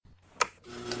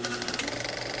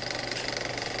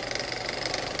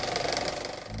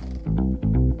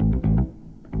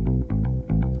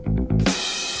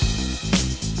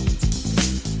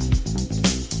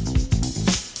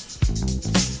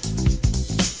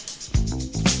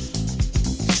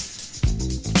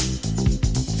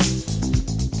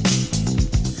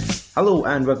Hello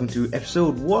and welcome to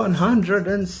episode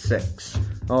 106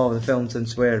 of the Films and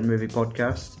Swear Movie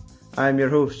Podcast. I'm your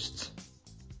host,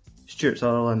 Stuart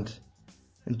Sutherland,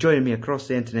 and joining me across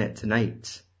the internet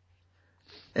tonight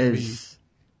is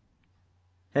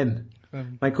him,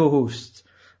 my co-host,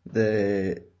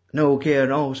 the no care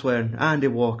and all swearing Andy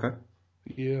Walker.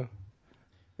 Yeah.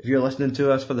 If you're listening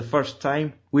to us for the first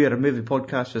time, we are a movie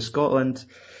podcast for Scotland.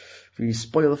 We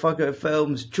spoil the fuck out of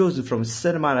films chosen from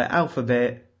Cinematic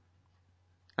Alphabet.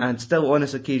 And still, on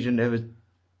this occasion, it was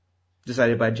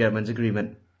decided by German's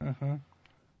agreement.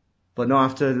 But not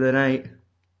after the night.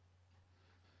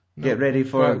 Get ready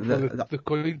for the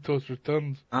coin toss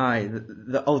returns. Aye,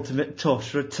 the ultimate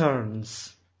toss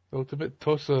returns. The ultimate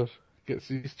tosser gets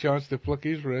his chance to flick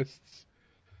his wrists.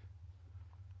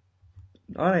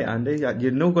 Alright, Andy,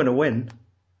 you're not going to win.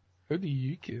 How do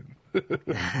you can?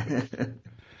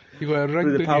 You got a ring.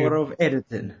 Through the power of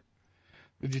editing.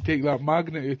 Did you take that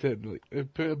magnet out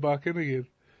and put it back in again?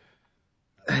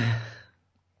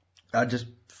 I just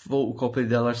photocopied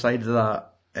the other side of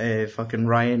that fucking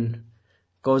Ryan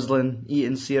Gosling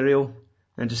eating cereal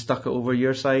and just stuck it over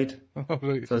your side. Oh,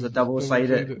 right. So it's a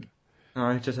double-sided.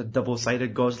 Aye, just a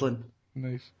double-sided Gosling.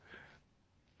 Nice.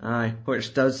 Aye,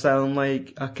 which does sound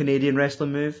like a Canadian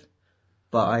wrestling move,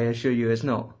 but I assure you it's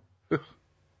not.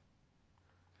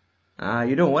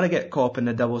 You don't want to get caught in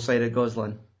a double-sided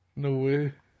Gosling. No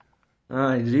way.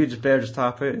 Aye, you just better just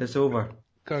tap out, it's over.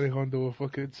 Can't handle a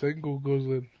fucking single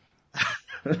Gosling.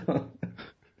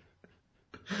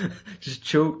 Just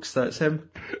chokes, that's him.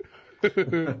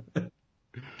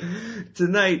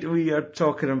 Tonight we are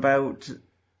talking about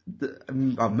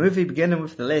a movie beginning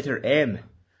with the letter M.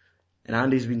 And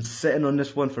Andy's been sitting on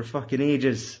this one for fucking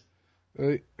ages.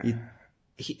 Right.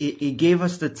 He gave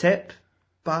us the tip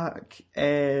back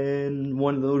in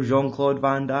one of those Jean-Claude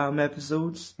Van Damme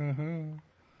episodes.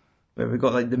 Where we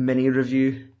got like the mini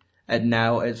review. And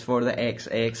now it's for the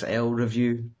XXL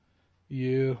review.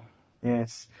 Yeah.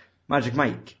 Yes. Magic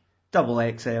Mike, Double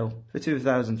XL, for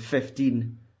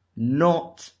 2015.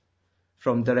 Not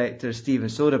from director Steven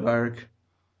Soderbergh.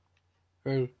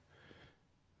 Oh.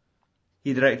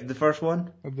 He directed the first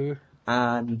one. I do.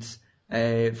 And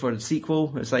for the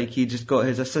sequel, it's like he just got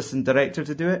his assistant director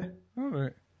to do it.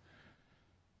 Alright.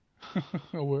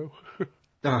 Oh well.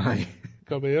 Aye.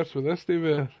 Can't be arsed with this,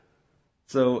 David.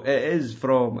 So it is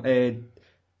from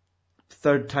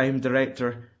third-time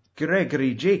director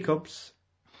Gregory Jacobs,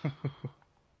 Nice.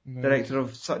 director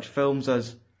of such films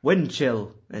as Wind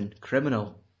Chill and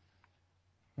Criminal.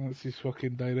 That's his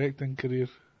fucking directing career.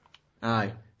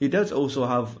 Aye. He does also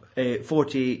have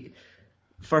 48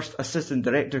 first assistant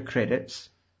director credits.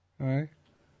 Aye.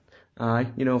 Aye,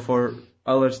 you know, for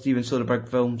other Steven Soderbergh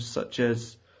films such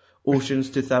as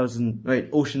Ocean's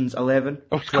 11,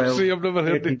 I was 12. gonna say, I've never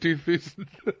heard the 2000.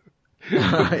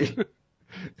 Aye.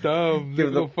 Damn, Give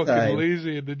they're them fucking time.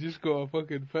 lazy and they just got a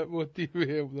fucking Fitmo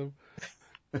TV help them.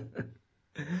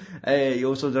 He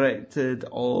also directed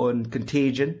on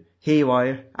Contagion,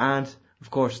 Haywire, and, of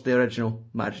course, the original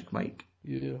Magic Mike.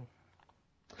 Yeah.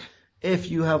 If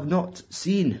you have not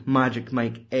seen Magic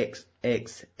Mike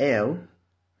XXL,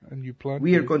 And you plan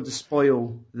we are going to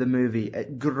spoil the movie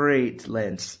at great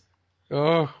lengths.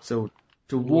 Oh, So,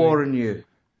 to warn you,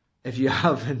 if you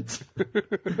haven't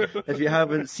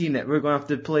seen it, we're going to have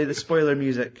to play the spoiler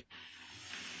music.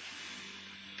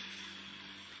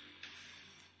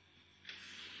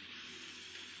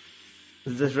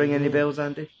 Does this ring any bells,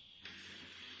 Andy?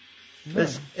 no.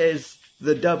 This is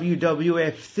the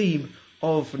WWF theme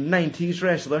of 90s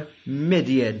wrestler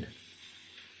Midian.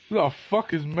 Who the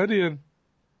fuck is Midian?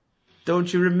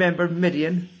 Don't you remember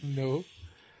Midian? No.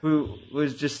 Who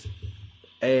was just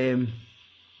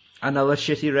another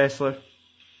shitty wrestler.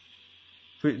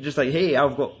 Who just like, hey,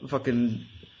 I've got fucking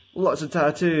lots of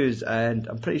tattoos, and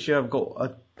I'm pretty sure I've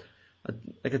got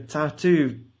a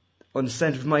tattoo on the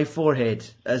centre of my forehead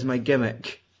as my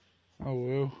gimmick. Oh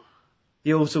well.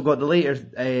 He also got the later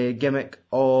gimmick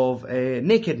of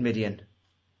Naked Midian,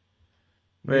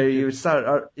 where he would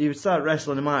start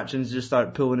wrestling a match and just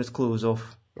start pulling his clothes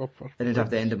off, and he'd have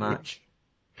to end the match.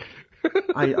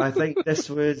 I think this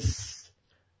was.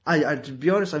 To be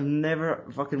honest, I've never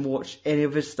fucking watched any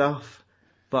of his stuff,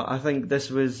 but I think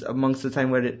this was amongst the time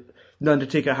where The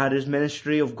Undertaker had his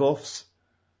ministry of goths,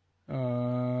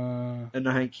 and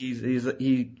I think he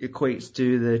equates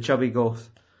to the chubby goth,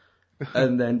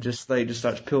 and then just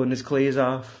starts pulling his clothes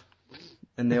off,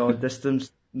 and they all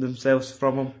distance themselves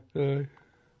from him.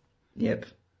 Yep.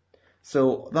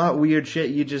 So that weird shit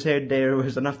you just heard there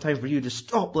was enough time for you to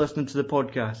stop listening to the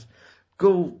podcast.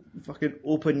 Go fucking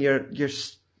open your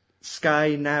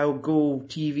Sky Now Go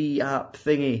TV app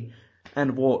thingy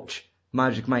and watch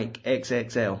Magic Mike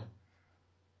XXL.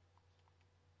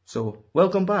 So,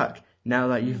 welcome back. Now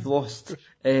that you've lost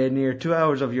near 2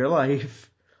 hours of your life,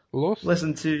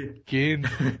 listen to... Gain.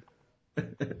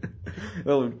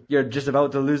 Well, you're just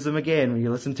about to lose them again when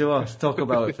you listen to us talk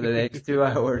about it for the next 2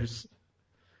 hours.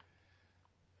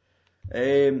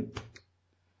 The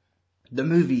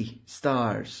movie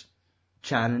stars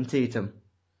Channing Tatum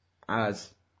as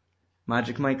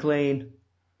Magic Mike Lane,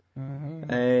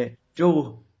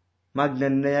 Joe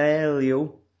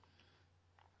Manganiello,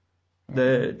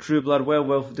 the True Blood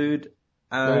Werewolf dude,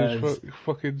 as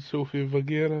fucking Sophie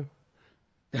Vergara.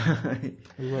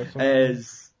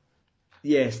 as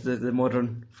yes, the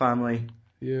Modern Family.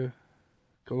 Yeah,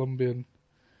 Colombian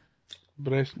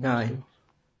breast monster. Aye.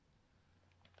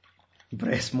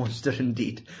 Breast monster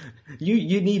indeed.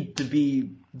 You need to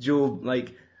be Joe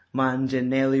like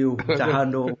Manganiello to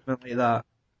handle something like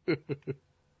that.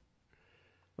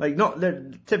 Like not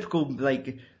the typical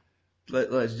like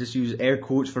let's just use air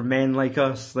quotes for men like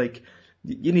us. Like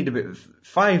you need about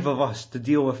 5 of us to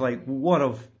deal with like one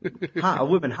of a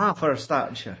woman half her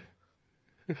stature.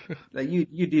 Like you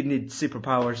do need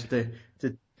superpowers to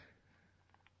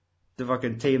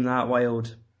fucking tame that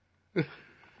wild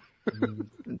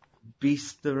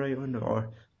beast, the right one, or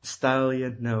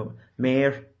stallion? No,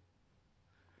 mare.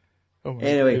 Oh my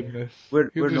anyway, goodness.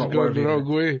 we're not worried. The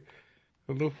wrong way.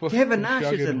 Kevin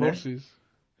Nash is in horses.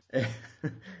 this.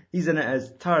 He's in it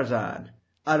as Tarzan.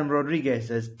 Adam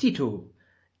Rodriguez as Tito.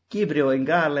 Gabriel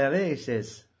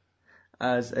Iglesias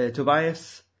as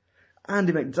Tobias.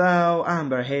 Andy McDowell,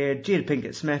 Amber Heard, Jada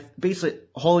Pinkett Smith. Basically,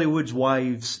 Hollywood's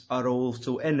wives are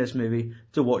also in this movie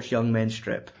to watch young men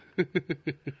strip.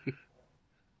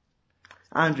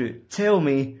 Andrew, tell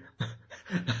me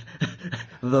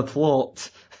the plot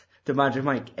to Magic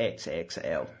Mike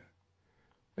XXL.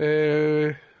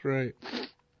 Right.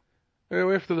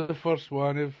 Well, after the first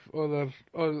one, if all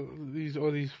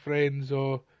these friends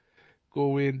all go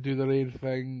away and do their own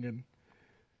thing, and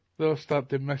they'll start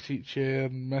to miss each other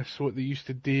and miss what they used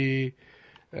to do,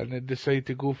 and then decide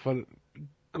to go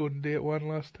and date one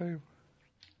last time.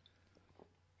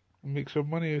 And make some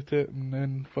money out of it, and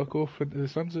then fuck off into the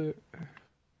sunset.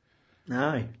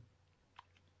 Aye.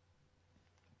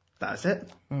 That's it.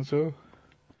 That's all.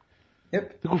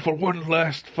 Yep. They go for one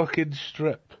last fucking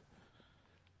strip.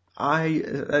 Aye,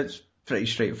 it's pretty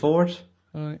straightforward.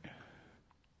 Aye.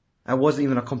 It wasn't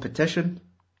even a competition.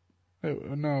 No,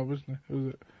 it wasn't.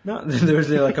 Was it? No, there was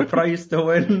like a prize to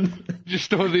win.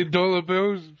 Just all the dollar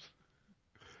bills.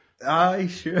 Aye,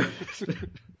 sure.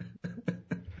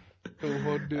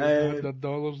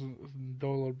 $100 and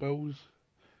dollar bills.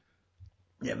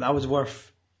 Yeah, that was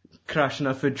worth crashing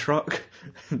a food truck,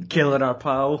 killing our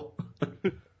pal.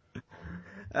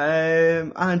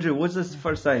 Andrew, was this the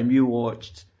first time you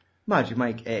watched Magic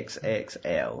Mike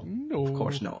XXL? No. Of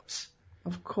course not.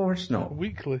 Of course not.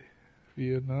 Weekly.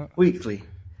 Viewing that. Weekly?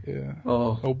 Yeah.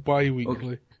 Oh, bi-weekly.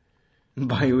 Okay.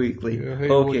 Bi-weekly. Yeah,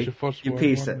 okay, you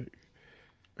pace it.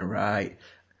 Right.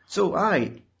 So,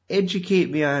 educate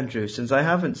me, Andrew, since I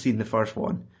haven't seen the first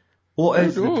one. What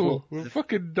is the plot? We've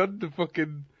fucking done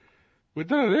we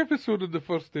done an episode of the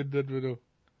first one, did we not?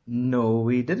 No,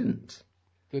 we didn't.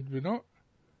 Did we not?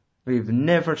 We've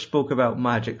never spoke about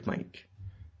Magic Mike.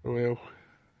 Well,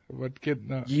 I'd get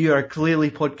that. You are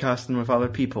clearly podcasting with other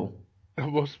people. It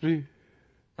must be.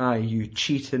 Aye, you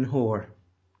cheating whore.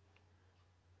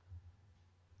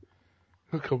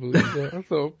 I can't believe that. I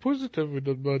thought positive we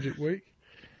done Magic Mike.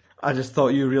 I just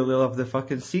thought you really loved the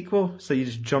fucking sequel, so you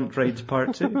just jumped right to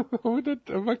part 2. I would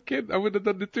have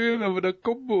done the two and I would have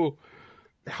combo.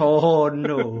 Oh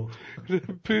no.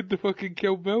 Put the fucking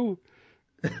Kill Bill.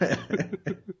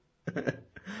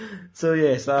 So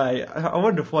yes, I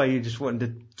wonder why you just wanted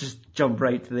to just jump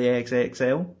right to the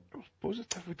XXL. I was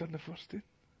positive we done the first one.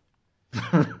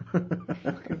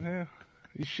 Fucking hell.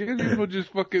 You sure you've not just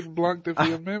fucking blanked it for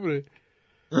your memory?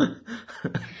 Sure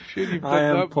you've done I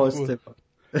am that positive.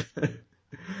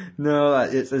 No,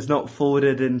 it's not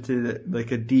folded into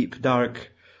like a deep,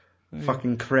 dark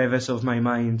fucking crevice of my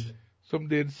mind.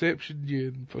 Somebody inceptioned you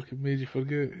and fucking made you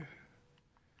forget.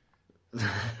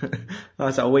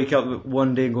 That's I wake up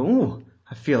one day and go, oh,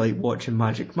 I feel like watching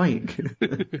Magic Mike.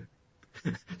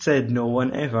 Said no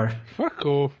one ever. Fuck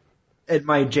off. In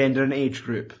my gender and age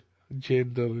group.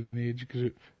 Gender and age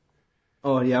group.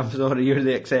 Oh yeah, I'm sorry, you're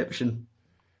the exception.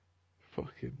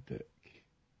 Fucking dick.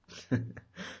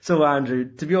 So Andrew,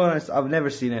 to be honest, I've never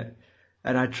seen it,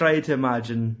 and I try to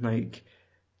imagine, like,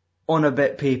 on a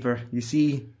bit paper, you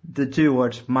see the 2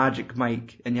 words Magic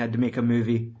Mike, and you had to make a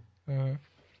movie.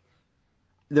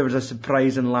 There was a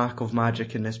surprising lack of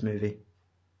magic in this movie.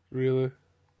 Really?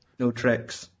 No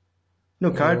tricks.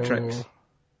 No card tricks.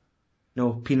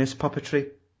 No penis puppetry.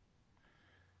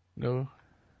 No.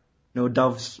 No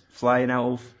doves flying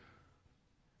out of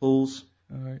holes.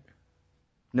 Alright.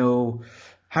 No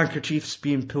handkerchiefs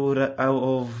being pulled out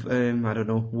of, I don't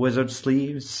know, wizard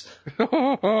sleeves.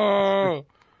 Oh!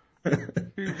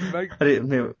 I don't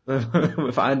know,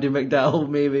 with Andy McDowell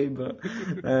maybe, but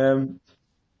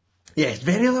yeah, it's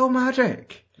very little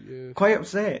magic. Yeah. Quite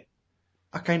upset.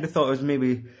 I kind of thought it was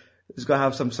maybe it's going to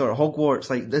have some sort of Hogwarts,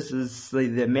 like this is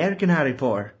like the American Harry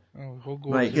Potter. Oh,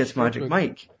 Hogwarts. Like it's Magic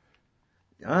Mike.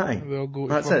 Aye. They'll go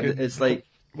to That's it. It's like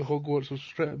the Hogwarts will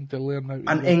strip them to learn how to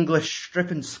an English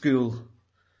stripping school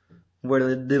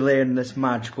where they learn this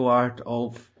magical art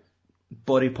of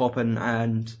body popping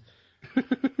and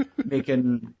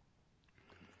making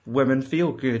women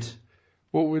feel good.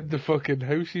 What would the fucking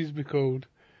houses be called?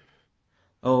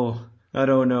 Oh, I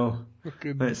don't know.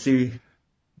 Fucking Let's see.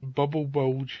 Bubble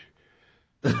bulge.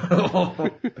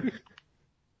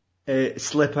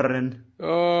 Slippering.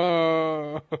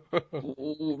 Oh.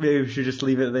 Maybe we should just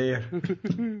leave it there.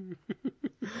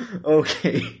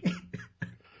 Okay.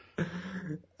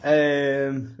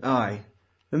 Aye.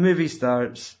 The movie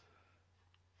starts.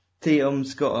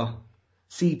 Tatum's got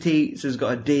Tates has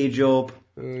got a day job.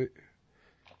 Right.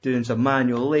 Doing some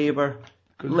manual labour.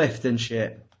 Lifting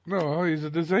shit. No, he's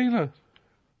a designer.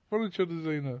 Furniture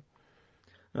designer.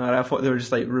 I thought they were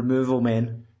just like removal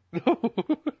men. No.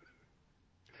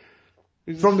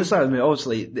 From the start, I mean,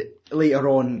 obviously, later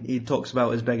on he talks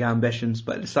about his big ambitions,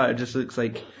 but at the start it just looks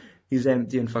like he's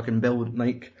emptying fucking building,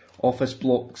 like, office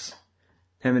blocks.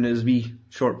 Him and his wee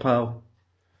short pal.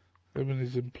 Him and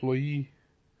his employee.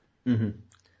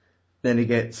 Then he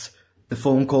gets the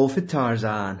phone call for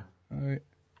Tarzan. Right.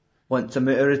 Wants him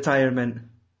out of retirement.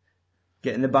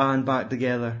 Getting the band back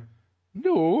together.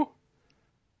 No.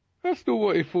 That's not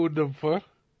what he phoned him for.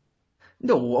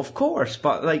 No, of course,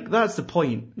 but like that's the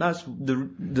point. That's the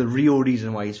real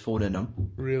reason why he's phoning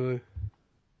him. Really?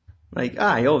 Like, he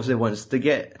obviously wants to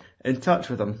get in touch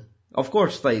with him. Of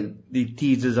course, like he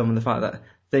teases him on the fact that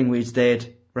Thingway's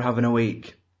dead. We're having a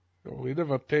wake. Oh, he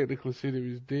never technically said he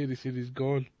was dead. He said he's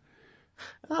gone.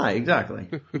 Exactly.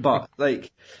 But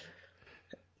like,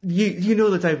 you know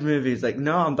the type of movie. It's like,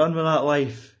 no, I'm done with that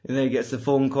life, and then he gets the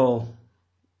phone call,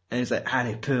 and it's like, and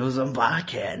he pulls him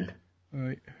back in.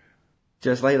 Right.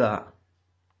 Just like that.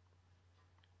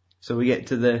 So we get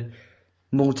to the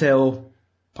motel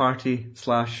party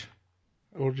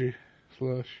 / orgy /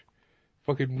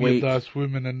 fucking Wake. weird ass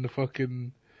woman in the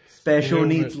fucking special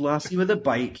helmet. needs lassie with a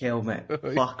bike helmet.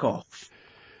 Fuck off.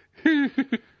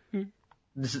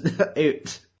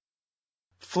 Out.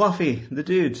 Fluffy, the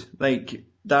dude, like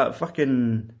that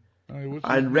fucking.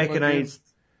 I recognised.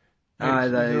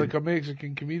 He's like a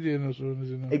Mexican comedian or something,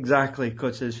 isn't he? Exactly,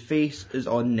 because his face is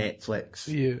on Netflix.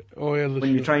 Yeah. Oh yeah.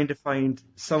 When you're trying to find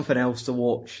something else to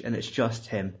watch and it's just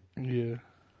him. Yeah.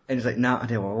 And he's like, nah, I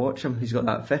don't want to watch him. He's got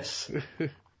that face.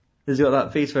 He's got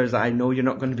that face where he's like, I know you're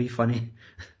not going to be funny.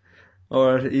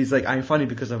 Or he's like, I'm funny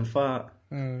because I'm fat.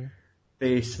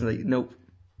 Face, like, nope.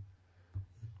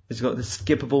 He's got the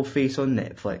skippable face on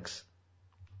Netflix.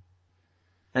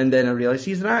 And then I realised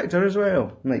he's an actor as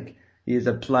well. Like, he is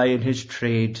applying his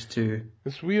trade to...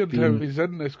 It's weird how he's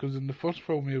in this, because in the first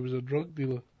film he was a drug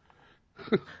dealer.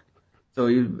 So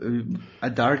a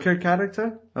darker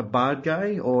character? A bad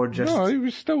guy? Or just... No, he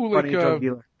was still like drug a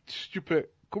dealer? stupid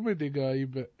comedy guy,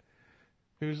 but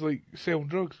he was like selling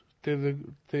drugs to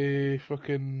the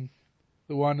fucking...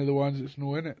 the one of the ones that's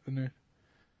no in it, the new.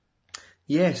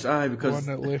 Yes, The because... one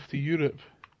that left to Europe.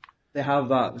 They have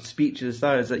that speech at the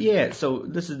start. It's like, yeah, so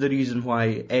this is the reason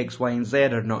why X, Y, and Z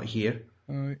are not here.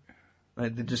 Right.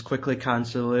 Like, they just quickly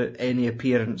cancel out any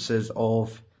appearances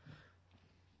of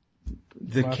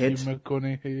the Matthew kid.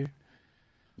 McConaughey.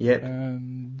 Yep.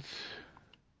 And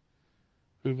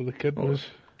whoever the kid was.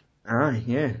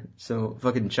 Yeah. So,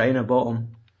 fucking China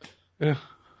bottom. Yeah.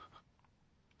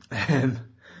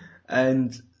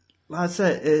 And that's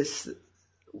it. It's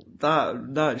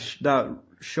that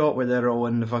shot where they're all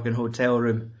in the fucking hotel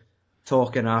room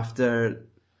talking after,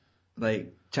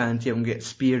 like, Channing Tatum gets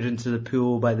speared into the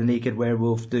pool by the naked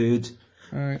werewolf dude.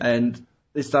 Right. And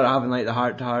they start having, like, the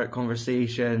heart-to-heart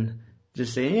conversation,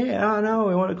 just saying, yeah, I know,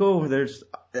 we want to go.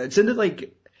 It sounded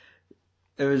like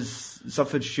it was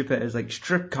something stupid as, like,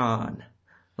 StripCon.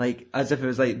 Like, as if it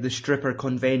was, like, the stripper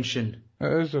convention.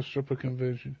 It is a stripper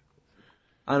convention.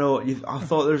 I know, I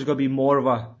thought there was going to be more of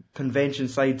a convention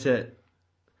side to it.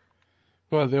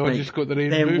 Well, they all Like, just got their own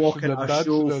them booths walking and a their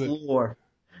show dads done it. floor,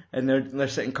 and they're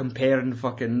sitting comparing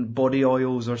fucking body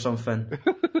oils or something.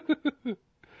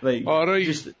 Like, Alright,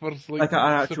 just for like an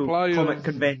actual suppliers. comic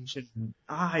convention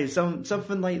Aye,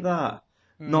 something like that.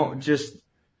 Not just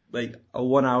like a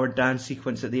 1 hour dance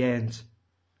sequence at the end.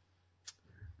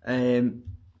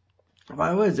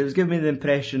 But it was giving me the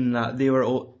impression that they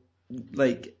were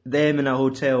like, them in a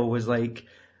hotel was like,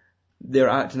 they were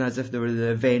acting as if they were the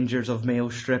Avengers of male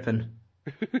stripping.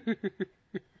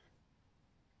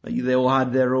 Like, they all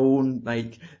had their own,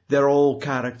 like, they're all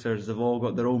characters, they've all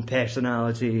got their own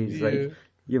personalities, Yeah. like,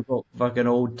 you've got fucking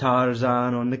old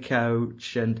Tarzan on the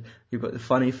couch, and you've got the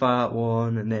funny fat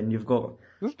one, and then you've got...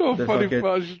 There's no the funny fucking...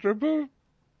 fat stripper.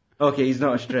 Okay, he's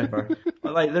not a stripper.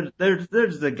 But, like,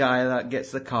 there's the guy that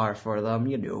gets the car for them,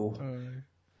 you know. Aye.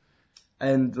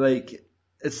 And, like,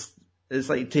 it's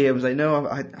like Tatum's like, no,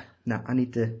 I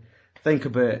need to think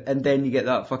about it. And then you get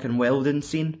that fucking welding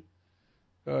scene.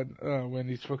 When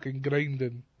he's fucking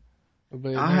grinding.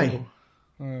 Aye.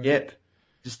 Yep.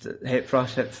 Just a hip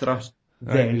thrust, hip thrust.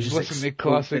 Then he's listening to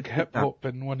classic hip hop,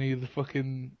 and one of the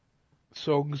fucking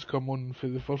songs come on for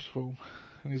the first film,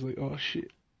 and he's like, "Oh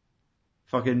shit!"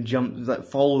 Fucking jumps, like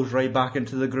falls right back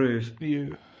into the groove. Yeah.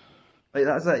 Like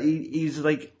that's it. He's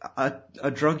like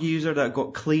a drug user that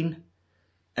got clean,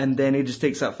 and then he just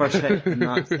takes that first hit, and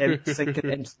that's him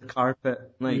sinking into the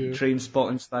carpet, like Train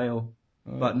Spotting style.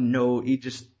 But no, he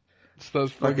just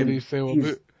starts fucking himself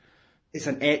about. It's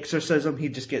an exorcism. He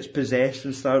just gets possessed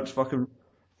and starts fucking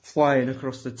flying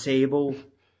across the table.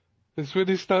 It's when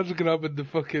he starts grabbing the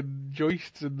fucking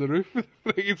joists in the roof and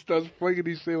he starts flinging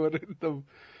himself around them.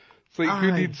 It's like,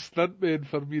 who needs stuntmen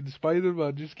for being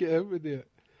Spider-Man? Just get him in there.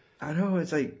 I know,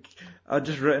 it's like, I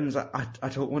just written, I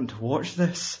don't want to watch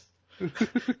this.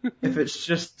 If it's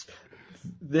just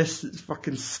this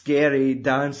fucking scary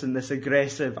dancing, this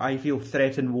aggressive, I feel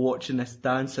threatened watching this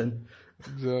dancing.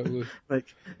 Exactly.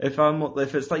 Like, if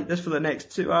it's like this for the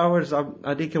next 2 hours, I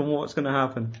don't know what's going to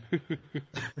happen.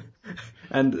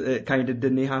 And it kind of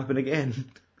didn't happen again.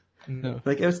 No.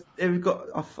 Like, it got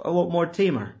a lot more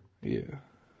tamer. Yeah.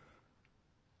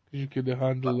 You could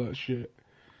handle that shit.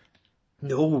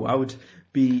 No, I would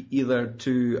be either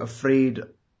too afraid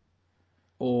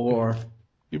or...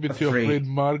 You'd be too afraid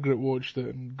Margaret watched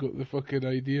it and got the fucking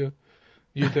idea.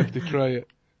 You'd have to try it.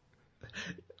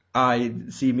 I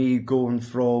see me going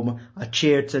from a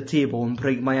chair to a table and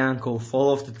break my ankle,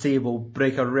 fall off the table,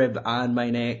 break a rib and my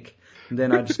neck. And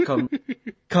then I just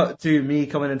cut to me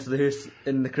coming into the house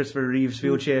in the Christopher Reeves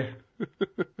wheelchair.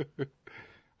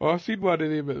 Oh, I've seen one of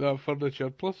them at that Furniture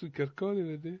Plus in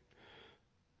Kirkcaldy today.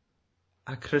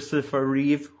 A Christopher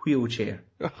Reeve wheelchair.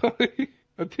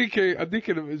 I think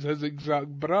it was his exact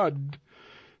brand,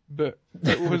 but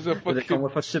it was a fucking... Did it come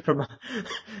with a Superman?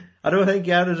 I don't think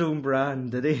he had his own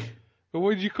brand, did he? But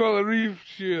what did you call a Reeve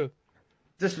chair?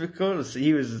 Just because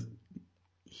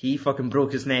he fucking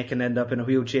broke his neck and ended up in a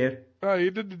wheelchair. He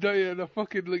didn't die in a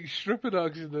fucking like stripping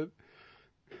accident.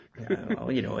 Yeah,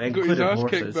 well, you know, got his ass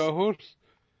kicked by a horse.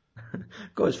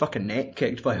 Got his fucking neck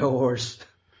kicked by a horse.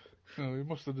 Oh, he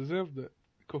must have deserved it.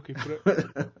 Cocky prick.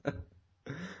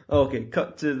 Okay,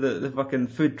 cut to the fucking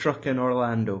food truck in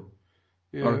Orlando.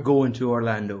 Yeah. Or going to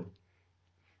Orlando.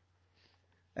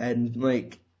 And,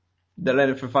 like, they're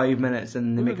in it for 5 minutes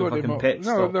and they make a fucking pit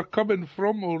stop. No, they're coming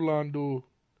from Orlando.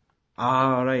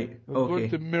 Ah, right. They're going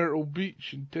to Myrtle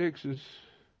Beach in Texas.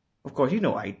 Of course, you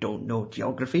know I don't know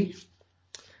geography.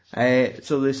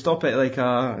 So they stop at, like,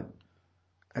 a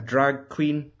drag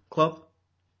queen club.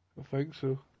 I think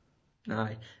so.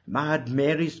 Aye. Mad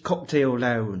Mary's Cocktail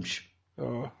Lounge.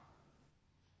 Oh.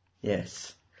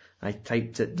 Yes. I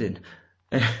typed it in.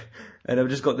 And I've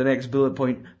just got the next bullet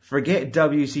point. Forget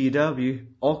WCW.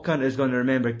 All cunt is going to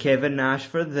remember Kevin Nash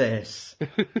for this.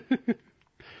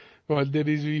 Well, did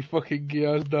his wee fucking gay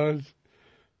ass dance?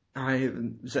 I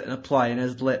sitting applying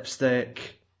his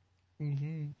lipstick.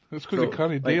 Mm-hmm. That's because he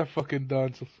can't do a fucking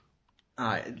dancers.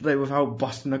 Aye, like without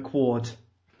busting a quad.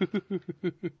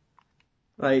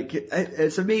 Like,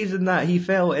 it's amazing that he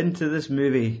fell into this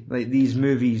movie, like these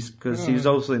movies, because he was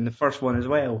also in the first one as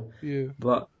well. Yeah.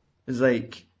 But it's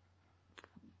like,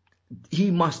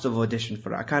 he must have auditioned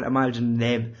for it. I can't imagine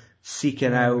them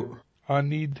seeking out. I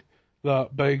need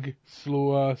that big,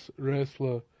 slow-ass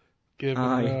wrestler,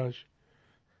 Kevin Nash.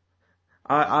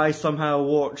 I somehow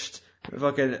watched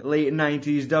fucking late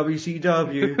 90s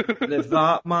WCW, and if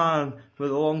that man with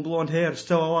the long blonde hair is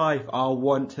still alive, I'll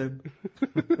want him.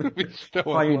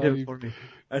 Find him for me.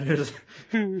 And there's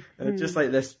just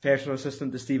like this personal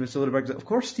assistant to Steven Soderbergh. Of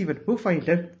course, Steven, we'll find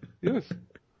him. Yes,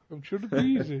 I'm sure it'll be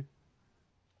easy.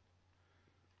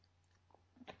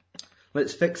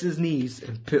 Let's fix his knees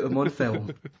and put him on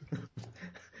film.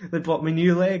 They bought me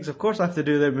new legs. Of course I have to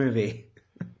do their movie.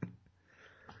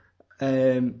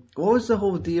 What was the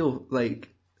whole deal?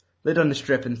 Like, They done the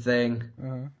stripping thing.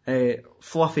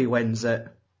 Fluffy wins it.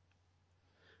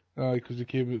 Aye, because he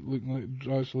came out looking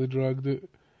like actually dragged it.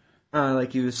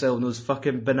 Like he was selling those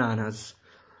fucking bananas.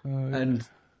 Aye. And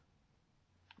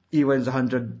he wins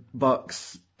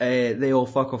 $100. They all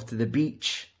fuck off to the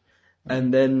beach.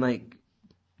 And then, like,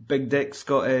 Big Dick's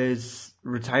got his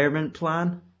retirement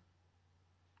plan.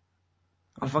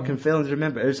 I'm fucking failing to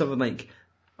remember. It was something like,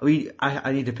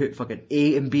 I need to put fucking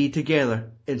A and B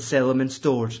together and sell them in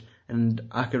stores, and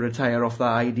I could retire off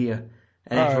that idea.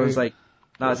 And everyone's like,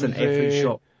 that's an effing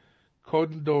shop.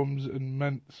 Condoms and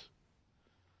mints.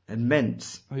 And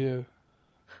mints? Yeah.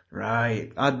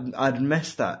 Right. I'd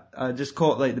missed that. I just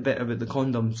caught like the bit about the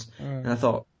condoms, and I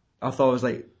thought it was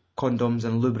like condoms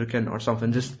and lubricant or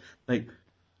something. Just like,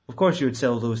 of course you would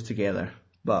sell those together,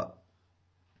 but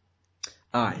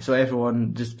so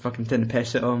everyone just fucking didn't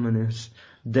piss at him, and his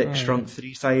dick shrunk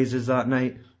 3 sizes that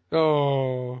night.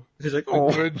 Oh, he's like, the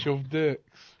Grinch of dicks.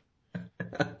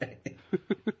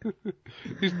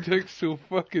 His dick's so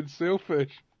fucking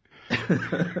selfish.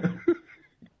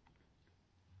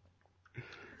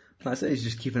 That's it, he's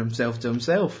just keeping himself to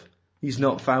himself. He's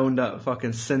not found that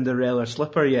fucking Cinderella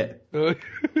slipper yet. I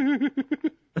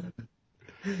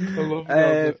love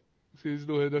that. He's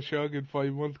not had a shag in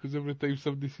 5 months because every time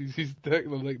somebody sees his dick,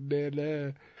 they're like,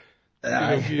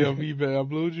 nah. Give me a wee bit of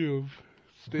blowjob.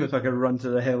 If I could run to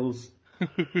the hills.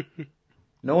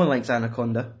 No one likes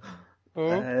Anaconda.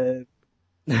 Oh.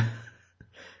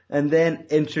 And then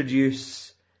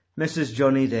introduce Mrs.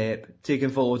 Johnny Depp taking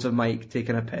photos of Mike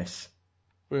taking a piss.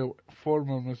 Well,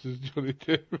 former Mrs. Johnny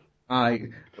Depp. Aye.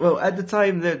 Well, at the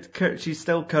time that she's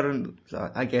still current,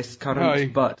 I guess current, Aye,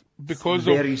 but because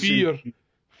of fear.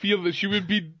 Fear that she would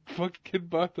be fucking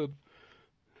battered.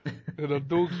 And her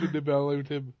dogs wouldn't be allowed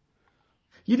him.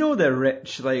 You know they're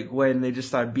rich, like, when they just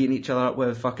start beating each other up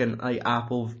with fucking, like,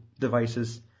 Apple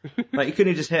devices. Like, you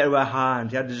couldn't just hit her with a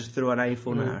hand, you had to just throw an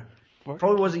iPhone at her.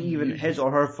 Probably wasn't even his or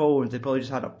her phones, they probably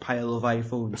just had a pile of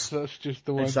iPhones. That's just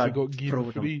the ones that got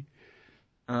given free.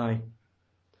 Aye.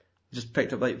 Just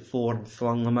picked up, like, 4 and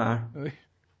flung them at her. Aye.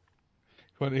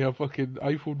 Want to have a fucking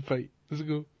iPhone fight? Let's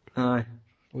go. Aye.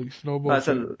 Like snowball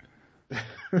fight.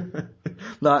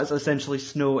 That's essentially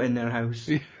snow in their house.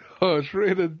 Oh, it's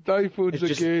raining iPhones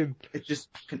again. It's just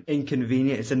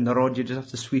inconvenient. It's in the road. You just have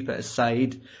to sweep it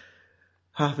aside.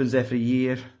 Happens every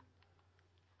year.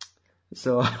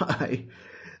 So,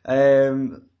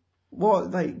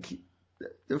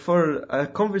 for a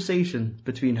conversation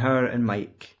between her and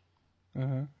Mike,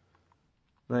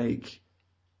 like,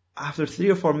 after 3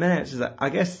 or 4 minutes, I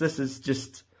guess this is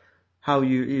just how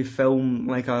you film,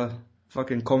 like, a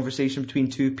fucking conversation between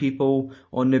 2 people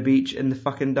on the beach in the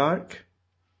fucking dark.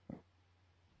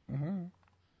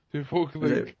 Two folk,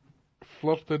 like,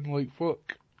 flirting like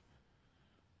fuck.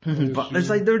 But there's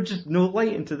just no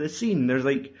light into the scene. There's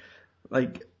like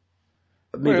maybe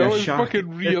a it's shark. fucking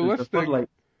realistic.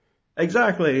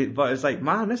 Exactly, but it's like,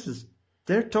 man,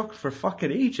 they're talking for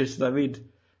fucking ages. I mean,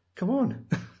 come on.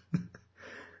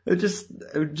 it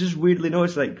just weirdly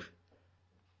noticed, like,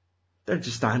 they're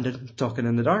just standing talking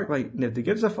in the dark, like nobody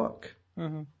gives a fuck.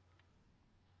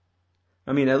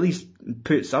 I mean, at least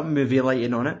put some movie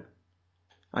lighting on it.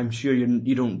 I'm sure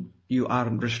you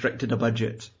aren't restricted a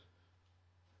budget.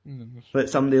 Let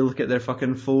somebody look at their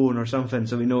fucking phone or something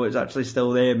so we know it's actually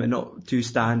still them and not 2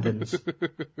 stand-ins.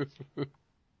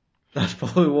 That's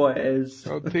probably what it is.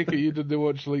 I'll take it you didn't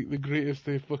watch, like, the greatest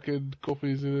fucking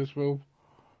copies of this film.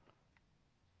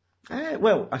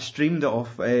 Well, I streamed it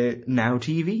off Now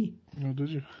TV. Oh, did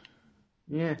you?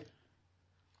 Yeah.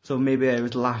 So maybe I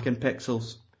was lacking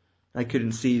pixels. I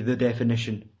couldn't see the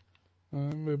definition.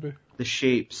 Maybe. The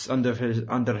shapes under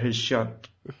his shirt.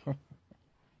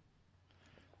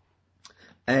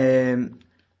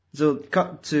 So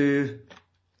cut to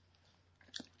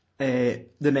the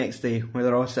next day where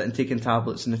they're all sitting taking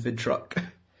tablets in the food truck.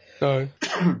 Or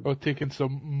taking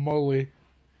some Molly.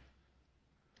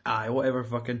 Aye, whatever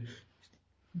fucking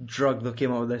drug they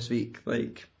came out with this week.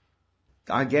 Like,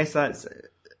 I guess that's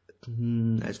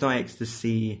it's not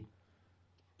ecstasy,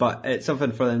 but it's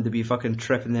something for them to be fucking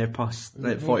tripping their pus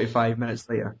like 45 minutes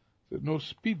later. Is it no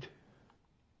speed?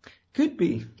 Could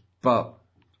be, but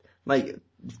like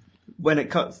when it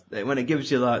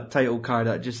gives you that title card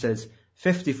that just says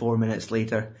 54 minutes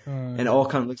later, and it all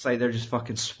kind of looks like they're just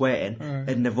fucking sweating,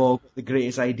 and they've all got the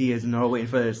greatest ideas and they're all waiting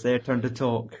for their turn to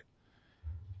talk.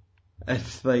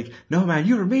 It's like, no man,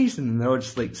 you're amazing, and they're all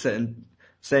just like sitting,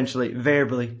 essentially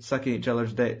verbally sucking each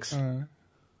other's dicks.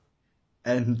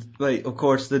 And like, of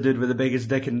course, the dude with the biggest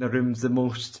dick in the room's the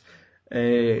most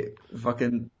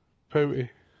fucking pouty.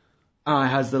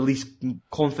 Has the least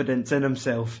confidence in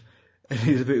himself. and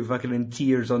he's about fucking in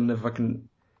tears on the fucking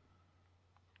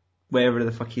wherever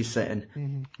the fuck he's sitting.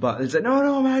 Mm-hmm. But it's like,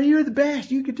 no, man, you're the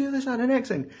best. You could do this and the next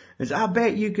thing. It's, I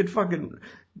bet you could fucking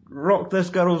rock this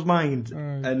girl's mind.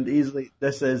 And he's like,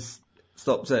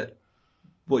 stops at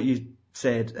what you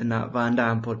said in that Van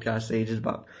Damme podcast ages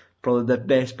back. Probably the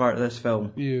best part of this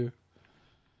film. Yeah.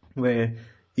 Where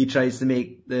he tries to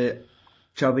make the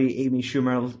chubby Amy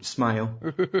Schumer smile.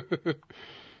 The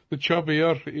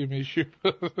chubbier Amy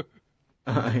Schumer.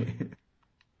 Aye.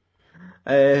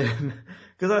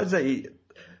 Because that's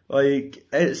like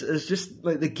it's just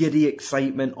like the giddy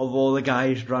excitement of all the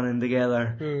guys running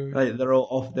together. Like they're all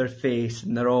off their face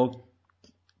and they're all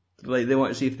like they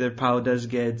want to see if their pal does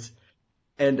good.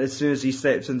 And as soon as he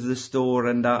steps into the store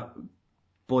and that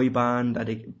boy band, I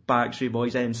think Backstreet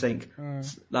Boys NSYNC,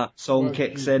 that song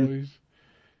kicks in.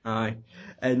 Aye.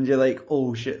 And you're like,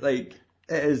 oh shit, like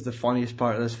it is the funniest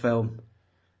part of this film.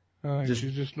 Aye,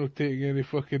 she's just not taking any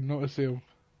fucking notice of him.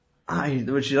 Aye,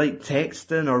 was she like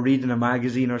texting or reading a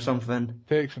magazine or something?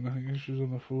 Texting, I think she was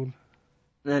on the phone.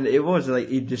 And it was like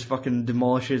he just fucking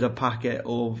demolishes a packet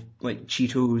of like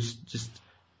Cheetos, just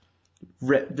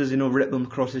rip them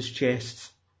across his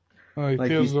chest. Aye, like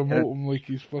tears them open like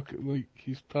he's fucking, like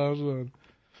he's Tarzan.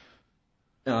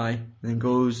 Aye, then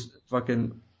goes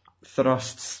fucking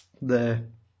thrusts the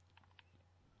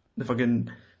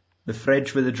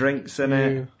fridge with the drinks in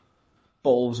it,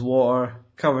 bottles water,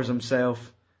 covers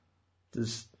himself.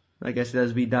 I guess he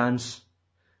does wee dance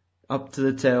up to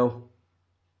the till.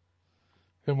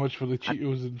 How much for the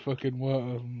Cheetos and fucking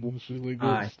water? And she's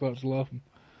like, starts laughing.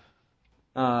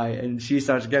 Aye, and she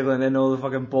starts giggling, and all the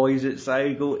fucking boys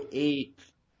outside go ape.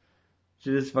 She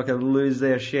just fucking lose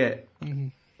their shit. Mm-hmm.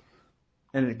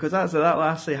 And because that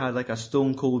lassie had like a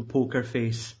stone cold poker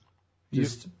face,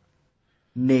 just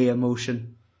nae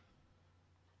emotion.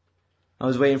 I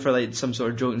was waiting for like some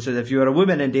sort of joke and said, if you were a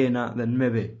woman and doing that, then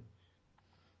maybe.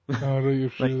 Oh, right,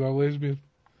 if she's a lesbian.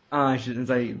 Ah, she was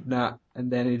like, nah.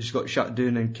 And then he just got shut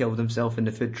down and killed himself in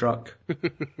the food truck.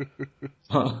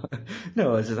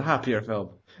 No, it's a happier film.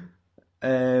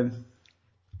 But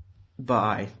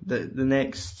aye, the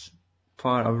next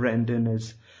part I've written down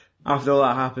is, after all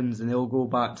that happens and they all go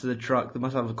back to the truck, they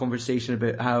must have a conversation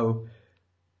about how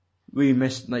they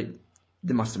must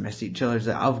have missed each other.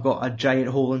 Like, I've got a giant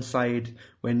hole inside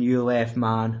when you left,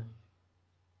 man.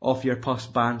 Off your puss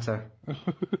banter.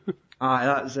 Aye,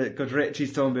 that's it. Because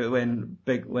Richie's talking about when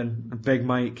Big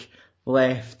Mike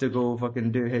left to go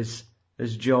fucking do his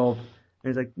job. And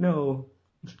he's like, no.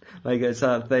 Like, it's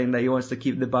that thing that he wants to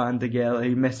keep the band together.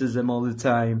 He misses them all the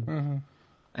time. Mm-hmm.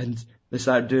 And they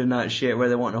start doing that shit where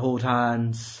they want to hold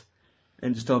hands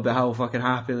and just talk about how fucking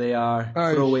happy they are.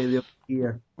 Aye. Throw away the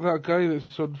gear. That guy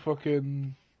that's on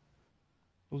fucking,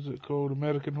 what's it called,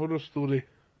 American Horror Story.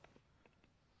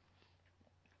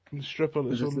 The stripper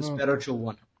that's on the that. spiritual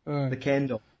one. Aye. The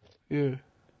Kendall. Yeah.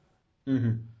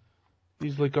 Mm-hmm.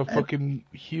 He's like a fucking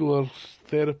healer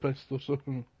therapist or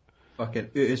something. Fucking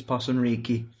Otis Puss and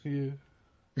Reiki. Yeah.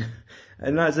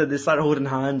 And that's it, they start holding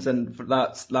hands and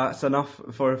that's enough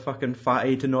for fucking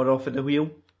Fatty to nod off at the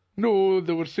wheel. No,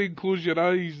 they were saying close your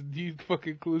eyes, and he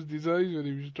fucking closed his eyes when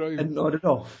he was driving. And nodded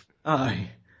off. Aye.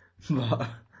 But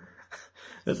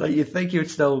it's like, you think you'd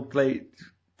still, like,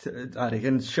 I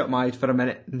can shut my eyes for a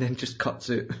minute and then just cuts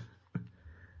out.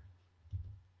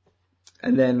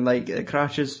 And then, like, it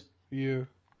crashes. Yeah.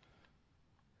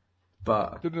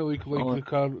 But didn't look like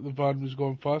the van was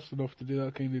going fast enough to do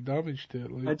that kind of damage to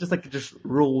it. Like. I just just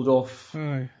rolled off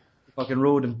the fucking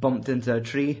road and bumped into a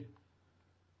tree.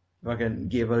 Fucking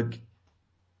gave a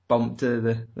bump to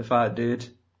the fat dude.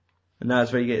 And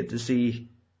that's where you get to see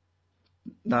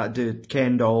that dude,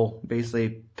 Kendall,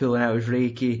 basically pulling out his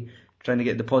Reiki, trying to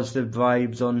get the positive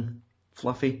vibes on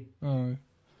Fluffy. Aye.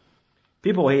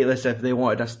 People hate this if they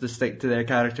wanted us to stick to their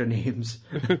character names.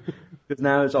 Because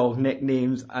now it's all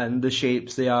nicknames and the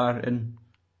shapes they are in.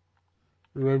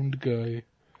 Round guy.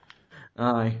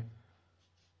 Aye.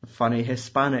 Funny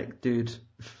Hispanic dude.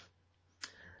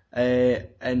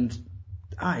 And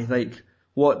aye, like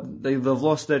they've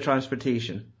lost their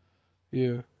transportation.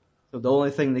 Yeah. So the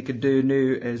only thing they could do now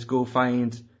is go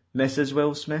find Mrs.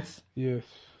 Will Smith. Yes.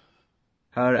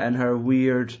 Her and her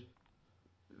weird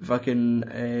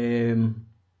fucking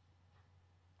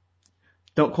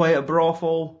not quite a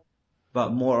brothel,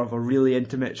 but more of a really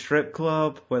intimate strip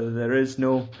club where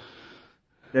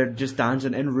they're just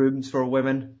dancing in rooms for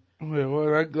women.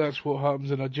 Well, I think that's what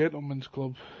happens in a gentleman's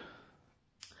club.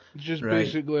 It's just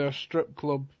basically a strip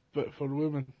club, but for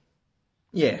women.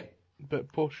 Yeah. A bit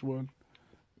posh one.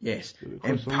 Yes.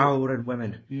 Empowering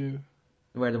women. Yeah.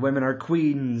 where the women are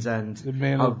queens and the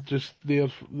men are just there,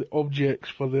 the objects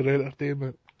for their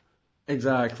entertainment.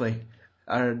 Exactly.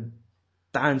 Are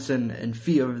dancing in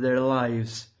fear of their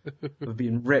lives of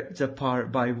being ripped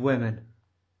apart by women.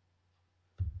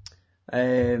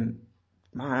 Man,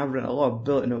 I've written a lot of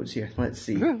bullet notes here. Let's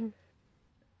see.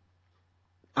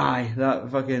 Aye, that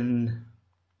fucking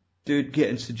dude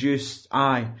getting seduced.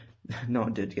 Aye,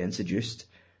 not dude getting seduced.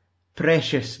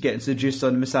 Precious getting seduced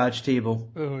on the massage table.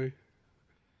 Aye.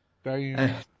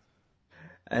 Damn.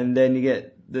 And then you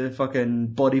get the fucking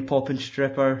body popping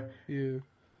stripper. Yeah.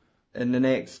 In the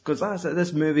next, because that's it,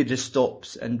 this movie just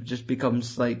stops and just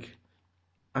becomes like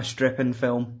a stripping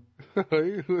film. That's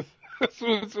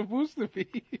what it's supposed to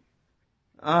be.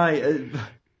 Aye,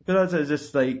 because that's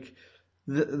just like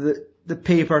the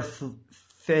paper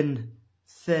thin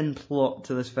plot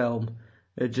to this film,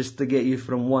 just to get you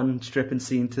from one stripping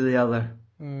scene to the other.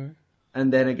 Aye.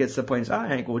 And then it gets to the point, I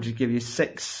think we'll just give you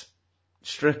 6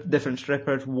 different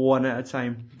strippers, one at a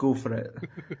time. Go for it.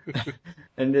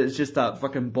 And it's just that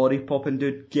fucking body popping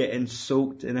dude getting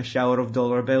soaked in a shower of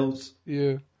dollar bills.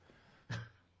 Yeah.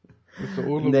 It's the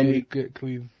only way to get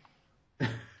clean.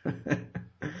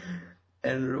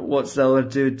 And what's the other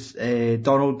dude?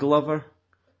 Donald Glover.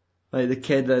 Like the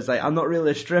kid that's like, I'm not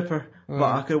really a stripper, but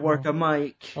I could work a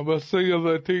mic. I'm a singer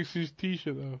that takes his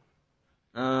t-shirt off.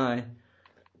 Aye.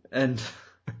 And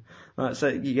that's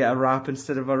it, you get a rap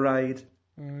instead of a ride.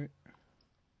 Aye.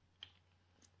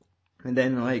 And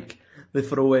then like they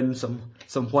throw in some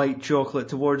white chocolate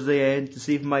towards the end to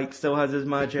see if Mike still has his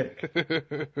magic.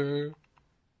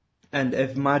 And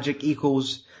if magic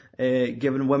equals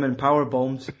giving women power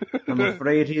bombs, I'm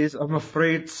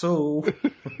afraid so.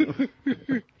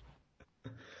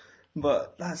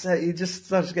 But that's it, he just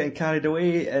starts getting carried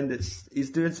away and he's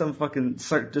doing some fucking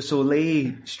Cirque du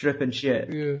Soleil stripping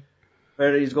shit. Yeah.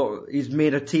 Where he's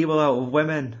made a table out of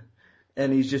women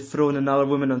and he's just thrown another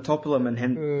woman on top of them and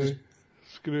him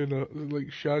screwing up, like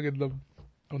shagging them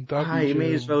on top of each other. He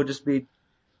may as well just be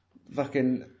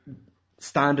fucking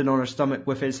standing on her stomach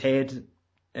with his head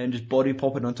and just body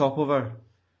popping on top of her.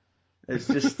 It's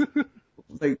just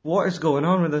like, what is going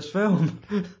on with this film?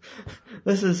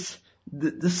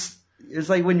 This it's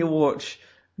like when you watch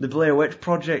the Blair Witch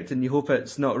Project and you hope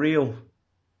it's not real.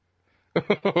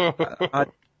 I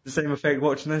had the same effect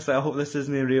watching this. I hope this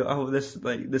isn't real. I hope this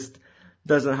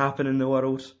doesn't happen in the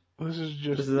world. This is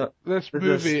just this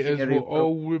movie is what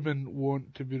all women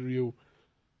want to be real.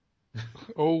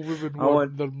 All women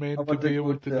want their men to be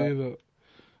able to do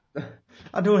that.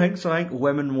 I don't think so. I think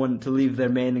women want to leave their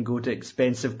men and go to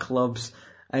expensive clubs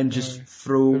and just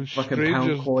throw fucking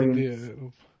pound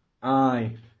coins.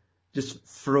 Aye. Just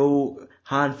throw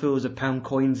handfuls of pound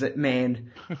coins at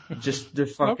men. Just to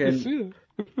fucking...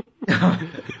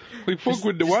 Like, folk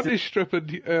wouldn't want to strip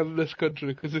in this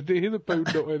country because they hear the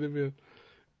pound not anywhere.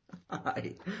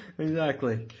 Aye,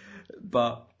 exactly.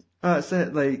 But that's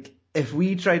it, like, if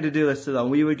we tried to do this to them,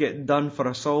 we would get done for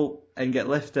assault and get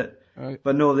lifted. Aye.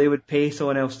 But no, they would pay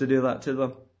someone else to do that to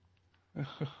them.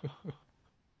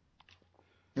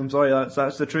 I'm sorry,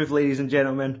 that's the truth, ladies and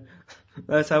gentlemen.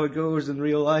 That's how it goes in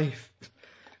real life.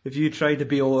 If you try to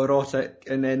be all erotic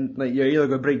and then like you're either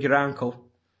going to break your ankle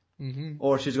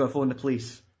or she's going to phone the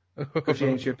police because she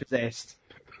thinks you're possessed.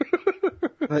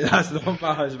 Like, that's not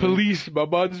my husband. Police, my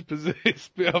man's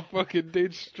possessed by a fucking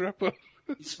dead stripper.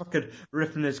 He's fucking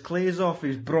ripping his clothes off.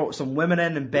 He's brought some women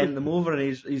in and bent them over and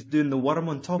he's doing the worm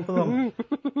on top of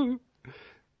them.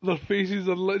 Their faces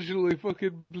are literally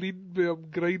fucking bleeding by him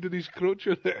grinding his crotch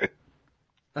with it.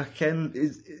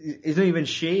 He's not even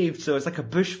shaved, so it's like a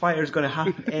bushfire's going to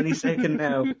happen any second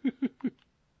now.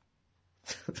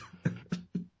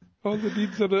 All the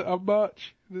needs are a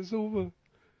match, and it's over.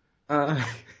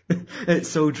 It's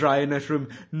so dry in this room,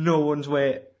 no one's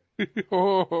wet.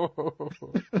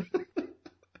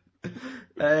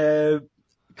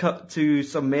 Cut to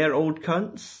some mere old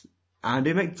cunts.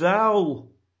 Andie MacDowell.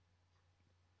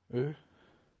 Is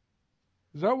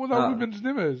that what that woman's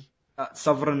name is?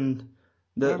 Sovereign.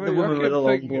 The woman with the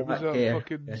long black hair.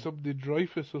 Fucking somebody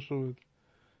Dreyfus or something.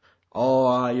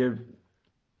 Oh, you're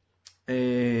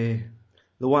the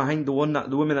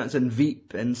woman that's in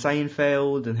Veep and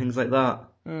Seinfeld and things like that.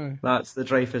 Aye. That's the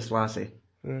Dreyfus lassie.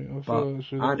 Right, but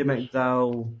Andie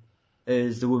MacDowell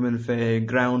is the woman for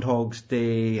Groundhog's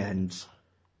Day and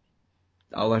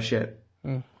all that shit.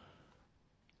 So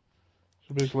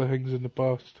basically things in the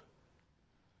past.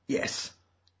 Yes.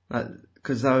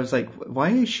 Because I was like, why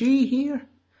is she here?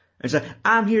 And she's like,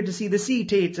 I'm here to see the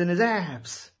C-Tates in his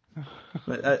abs.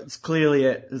 Like, that's clearly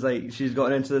it. It's like, she's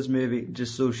gotten into this movie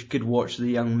just so she could watch the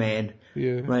young men.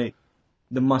 Yeah. Like,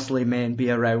 the muscly men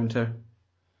be around her.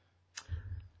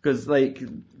 Because, like,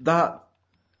 that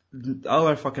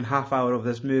other fucking half hour of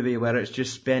this movie where it's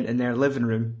just spent in their living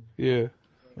room. Yeah.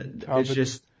 It's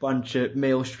just a bunch of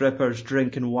male strippers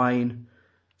drinking wine,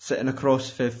 sitting across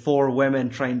for 4 women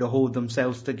trying to hold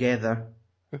themselves together.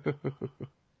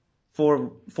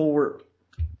 four,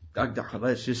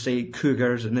 let's just say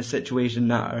cougars in this situation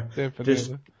that are Definitely.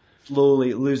 just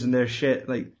slowly losing their shit.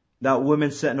 Like, that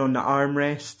woman sitting on the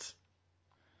armrest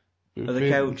of the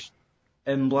couch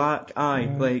in black,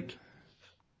 like,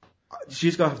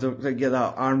 she's gonna have to like, get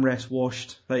that armrest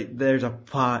washed. Like, there's a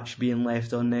patch being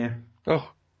left on there. Oh.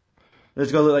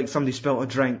 It's gonna look like somebody spilt a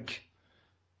drink.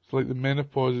 It's like the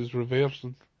menopause is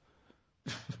reversing.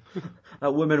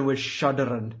 That woman was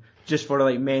shuddering just for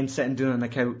like men sitting down on the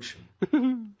couch.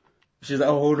 She's like,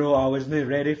 oh no, I wasn't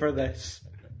ready for this.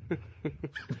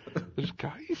 There's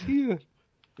guys here.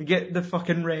 Get the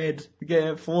fucking red, get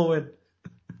it flowing.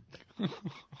 And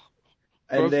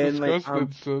That's then like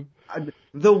son.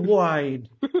 the wine.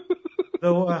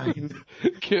 The wine.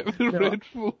 Get the red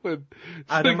flowing. It's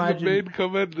I'd like imagine the men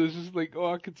come in, it's just like,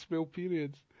 oh, I can smell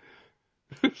periods.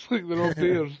 It's like they're all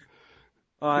bears.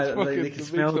 like they can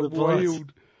smell the blood.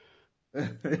 Wild.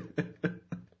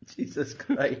 Jesus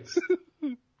Christ.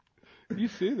 You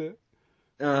say that.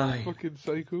 Aye. Fucking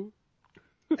psycho.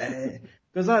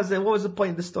 Because that's it. What was the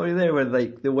point of the story there? Where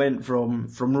like they went from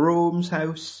Rome's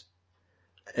house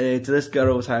to this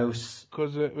girl's house.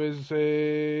 Because it was.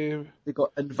 They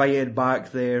got invited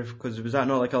back there because was that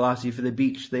not like a lassie for the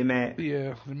beach they met?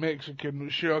 Yeah, the Mexican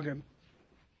was shagging.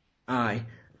 Aye,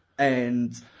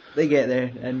 and they get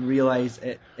there and realise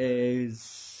it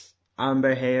is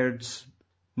Amber Heard's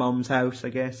mum's house, I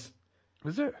guess.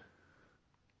 Is it?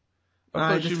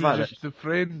 I thought she was just a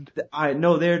friend.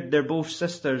 No, they're both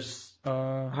sisters.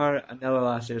 Her and the other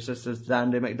lassie are sisters, the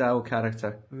Andie MacDowell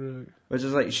character. Right. Which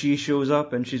is like, she shows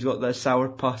up and she's got this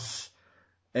sourpuss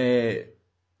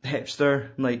hipster,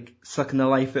 like, sucking the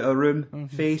life out of room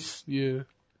face. Yeah.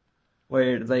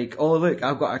 Where, like, oh look,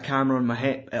 I've got a camera on my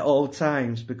hip at all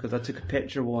times because I took a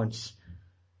picture once.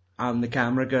 I'm the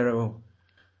camera girl.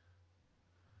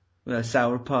 With a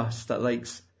sourpuss that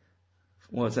likes,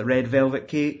 what's it, red velvet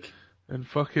cake? And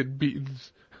fucking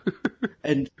beatings.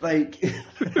 And, like,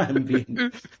 and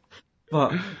beatings.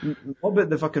 But what about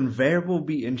the fucking verbal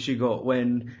beating she got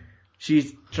when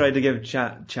she tried to give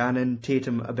Channing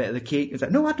Tatum a bit of the cake? It's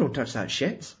like, no, I don't touch that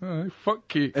shit. Aye, fuck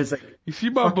cake. It's like, you see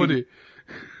my money?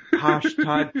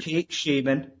 Hashtag cake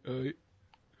shaming. Aye.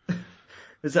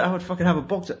 It's like, I would fucking have a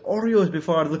box of Oreos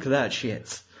before I'd look at that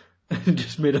shit.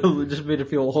 just made her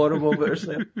feel horrible about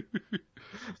herself.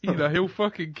 Eat a whole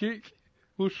fucking cake?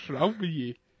 What's wrong with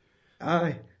you?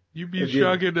 Aye. You be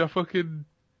shagging a fucking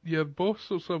your boss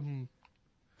or something?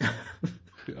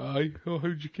 Aye. Oh,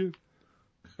 how'd you kid?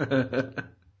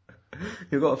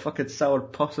 You've got a fucking sour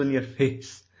pus on your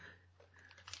face.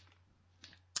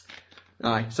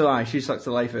 So she sucks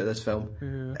the life out of this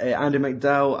film. Yeah. Andie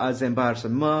MacDowell as the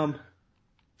embarrassing mum.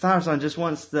 Tarzan just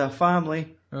wants the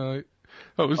family. Aye.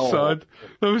 That was sad.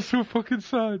 That was so fucking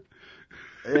sad.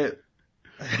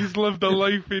 He's lived a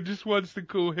life, he just wants to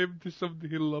call him to somebody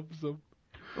who loves him.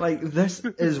 Like, this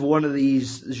is one of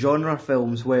these genre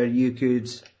films where you could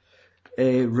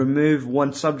remove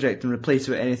one subject and replace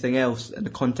it with anything else and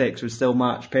the context would still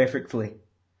match perfectly.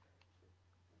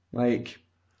 Like,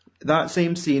 that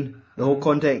same scene, the whole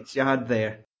context you had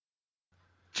there,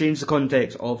 change the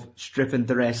context of stripping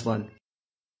to wrestling.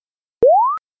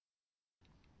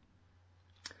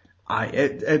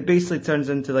 It basically turns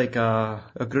into like a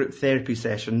group therapy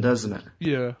session, doesn't it?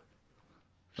 Yeah.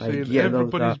 Like, saying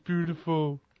everybody's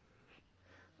beautiful.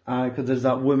 Because there's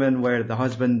that woman where the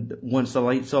husband wants the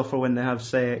lights off her when they have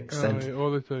sex, and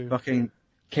all the time. Fucking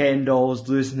Ken Doll's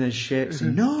losing his shit,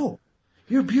 saying, no,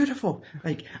 you're beautiful.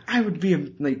 Like, I would be,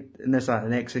 like, and this, that, the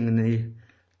next thing, and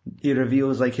he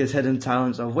reveals, like, his hidden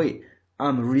talents of, wait,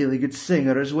 I'm a really good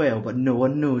singer as well, but no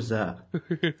one knows that.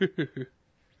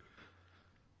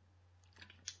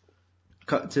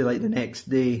 Cut to, like, the next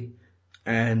day,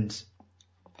 and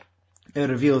it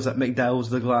reveals that McDowell's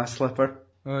the glass slipper.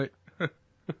 Right.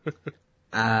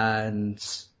 And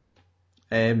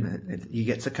he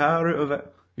gets a car out of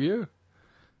it. Yeah.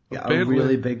 A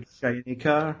really big, shiny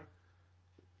car.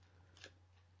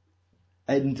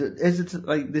 And is it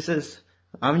like, this is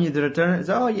Avenue to Return? It's,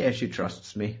 oh yeah, she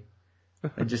trusts me.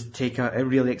 And just take a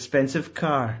really expensive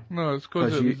car. No, it's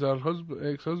because it was our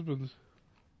ex-husband's.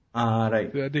 Ah, right.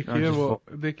 Yeah, they care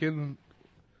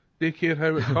they care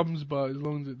how it comes, but as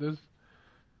long as it does.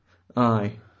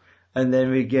 Aye. And then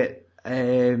we get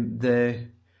the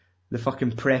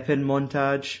fucking prepping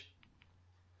montage.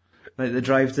 Like, the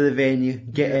drive to the venue,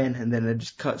 get in, and then it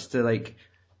just cuts to, like,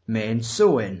 men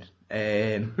sewing,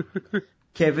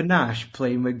 Kevin Nash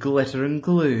playing with glitter and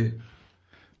glue.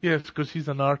 Yes, because he's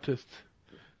an artist.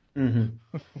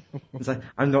 It's like,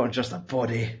 I'm not just a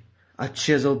body, a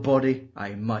chiseled body,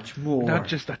 I'm much more. Not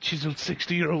just a chiseled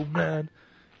 60-year-old man.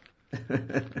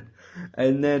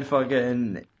 And then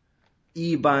fucking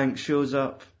E-Banks shows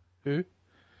up. Who?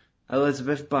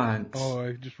 Elizabeth Banks.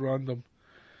 Oh, just random.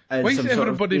 And Why is some sort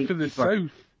of everybody from the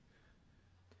south?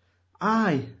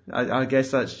 Aye, I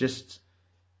guess that's just...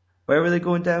 Where were they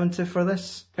going down to for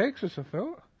this? Texas, I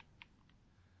thought.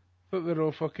 Thought they're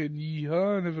all fucking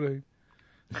yeehaw and everything.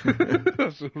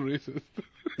 That's so racist.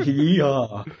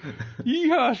 Yeah.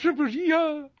 Yeehaw, strippers,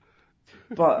 yeehaw!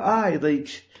 But aye, like,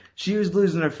 she was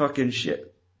losing her fucking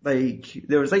shit. Like,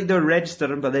 they were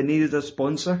registering, but they needed a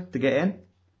sponsor to get in.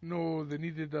 No, they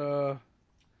needed a...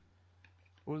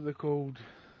 What are they called?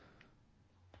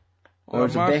 Or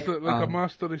a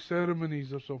master of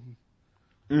ceremonies or something.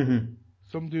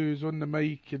 Somebody who's on the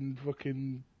mic and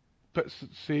fucking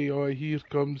say, oh, here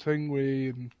comes Hingway,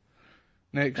 and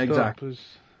next up is...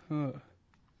 And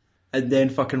then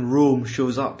fucking Rome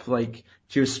shows up, like,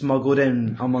 she was smuggled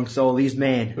in amongst all these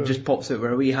men, just pops out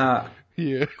with a wee hat.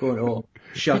 Yeah. Going, oh,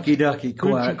 shucky ducky,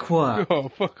 quack, quack. Oh,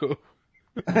 fuck off.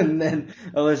 And then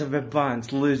Elizabeth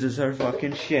Banks loses her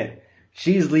fucking shit.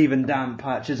 She's leaving damp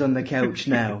patches on the couch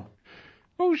now.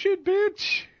 Oh shit,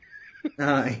 bitch!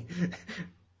 Aye.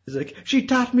 It's like, she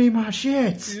taught me my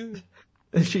shit! Yeah.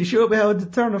 And she showed me how to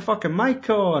turn a fucking mic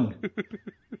on!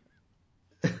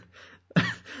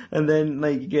 And then,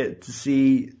 like, you get to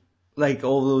see, like,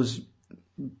 all those,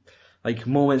 like,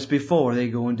 moments before they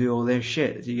go and do all their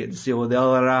shit. You get to see all the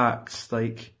other acts,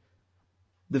 like,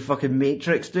 the fucking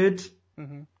Matrix dude.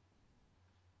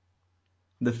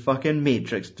 The fucking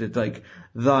Matrix dude, like,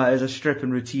 that is a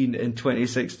stripping routine in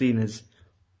 2016 is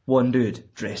one dude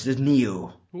dressed as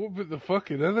Neo. What about the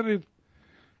fucking other dude?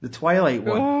 The Twilight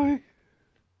one.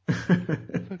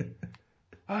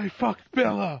 I fucked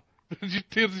Bella! Then she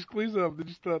tears his clothes off, then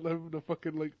you start having a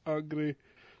fucking, like, angry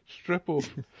strip off.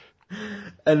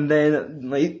 And then,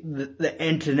 like, the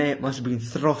internet must have been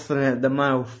frothing at the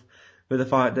mouth with the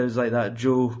fact there was, like, that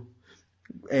Joe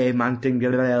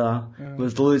Manganiello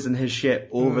was losing his shit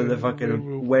over the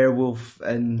fucking werewolf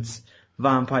and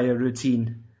vampire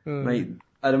routine. Like,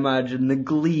 I'd imagine the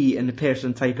glee in the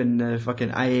person typing the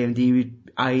fucking IMDb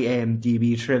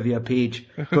trivia page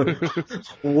going,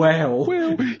 well, he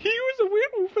was a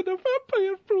werewolf in a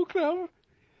vampire program.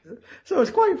 So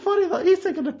it's quite funny that he's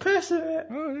taking a piss at it.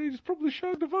 Oh, he's probably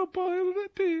shagged a vampire in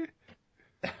that day.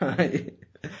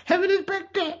 Him and his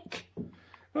big dick.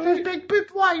 His big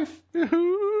boobed wife.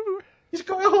 He's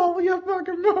got a hole in your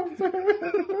fucking mouth.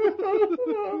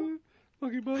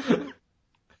 Lucky bastard.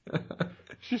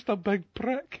 It's just a big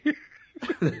prick.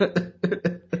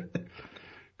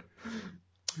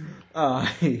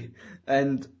 Aye.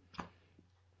 And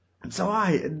so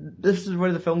this is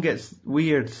where the film gets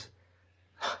weird.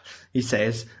 He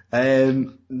says,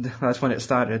 that's when it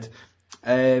started.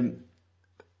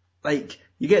 Like,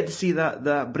 you get to see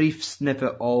that brief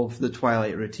snippet of the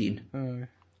Twilight routine.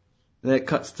 Then it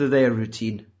cuts to their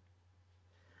routine.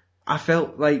 I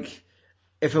felt like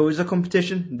if it was a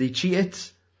competition, they cheated.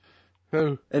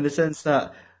 How? In the sense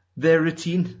that their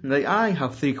routine, like, I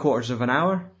have 3/4 of an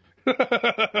hour.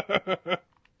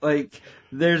 Like,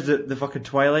 there's the fucking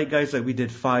Twilight guys, like, we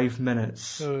did 5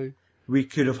 minutes. Aye. We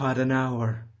could have had an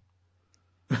hour.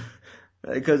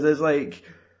 Because there's like,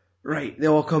 right, they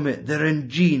all come in, they're in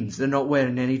jeans, they're not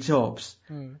wearing any tops.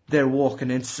 They're walking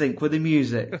in sync with the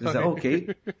music. It's like,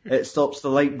 okay, it stops, the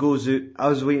light goes out, I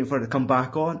was waiting for it to come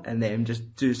back on, and then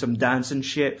just do some dancing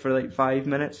shit for like 5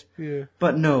 minutes. Yeah.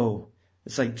 But no,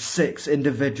 it's like 6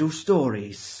 individual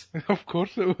stories. Of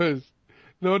course it was.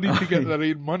 They all need to get their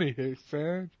own money, it's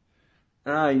sad.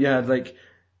 You had like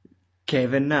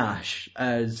Kevin Nash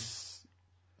as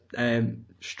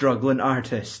struggling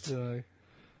artist. Aye.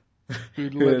 Who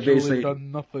literally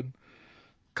done nothing.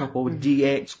 Couple of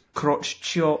DX crotch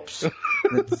chops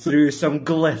that threw some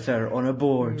glitter on a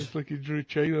board. It's like he drew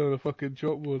China on a fucking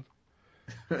chalkboard.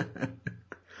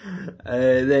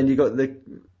 Then you got the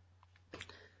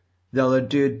other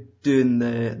dude doing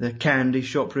the candy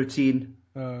shop routine.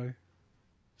 Aye.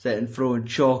 Sitting throwing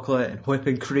chocolate and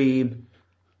whipping cream.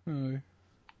 Aye.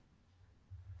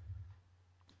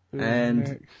 And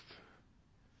next?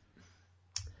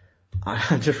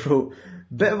 I just wrote,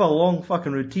 bit of a long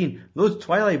fucking routine. Those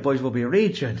Twilight boys will be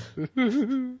raging.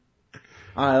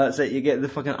 That's it. You get the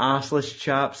fucking arseless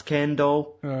chaps, Ken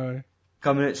doll, Aye.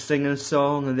 coming out singing a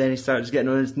song, and then he starts getting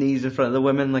on his knees in front of the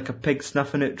women like a pig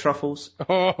snuffing out truffles.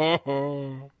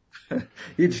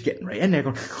 You're just getting right in there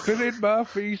going... Putting my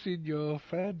face in your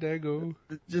fandango.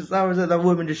 That was it. That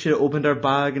woman just should have opened her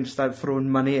bag and started throwing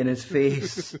money in his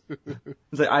face.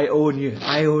 It's like, I own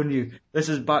you. This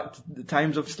is back to the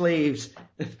times of slaves.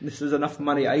 This is enough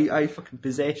money. I fucking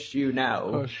possess you now.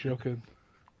 Oh, shocking.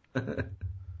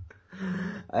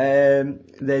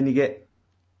 Then you get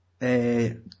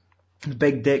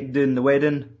Big Dick doing the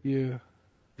wedding. Yeah.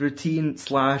 Routine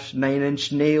 / 9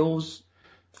 Inch Nails.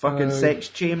 Fucking sex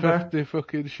chamber. 50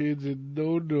 fucking shades of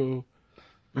no.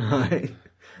 Right.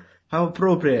 How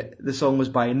appropriate the song was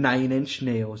by 9 Inch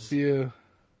Nails. Yeah.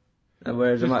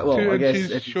 Whereas I'm like, well, I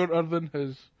guess... It's shorter than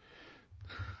his.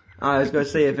 I was going to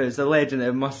say, if it's a legend,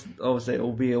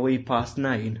 it'll be a way past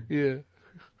 9. Yeah.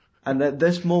 And at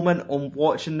this moment, I'm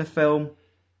watching the film,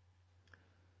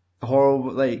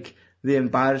 horrible, like, the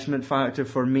embarrassment factor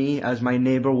for me as my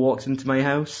neighbour walks into my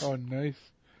house. Oh, nice.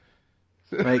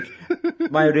 Like,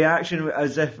 my reaction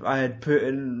as if I had put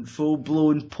in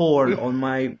full-blown porn on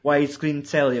my widescreen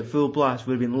telly at full blast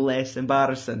would have been less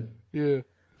embarrassing. Yeah.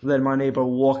 Than my neighbour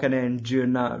walking in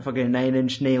during that fucking 9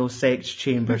 Inch Nail sex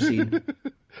chamber scene.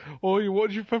 Oh, you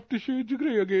watching 50 Shades of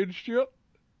Grey again, Stuart?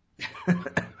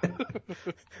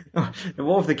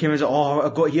 What if they came and said, I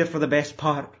got here for the best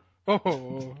part?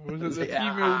 Oh, was it a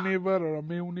female neighbour or a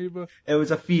male neighbour? It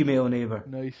was a female neighbour.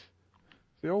 Nice.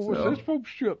 Say, what's this from,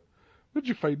 Stuart? Where'd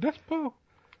you find this, pal?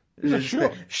 It's a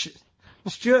shirt.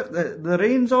 Stuart, the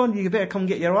rain's on, you better come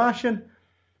get your washing.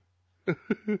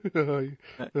 The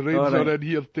rain's on in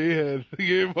here too, head.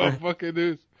 Give my fucking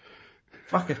news.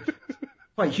 Fuck it.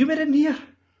 What, humid in here?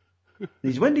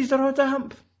 These windies are all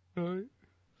damp. It's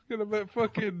getting a bit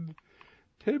fucking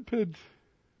tepid.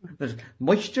 There's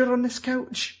moisture on this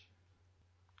couch.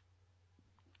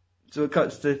 So it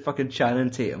cuts to fucking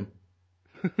Channing Tatum.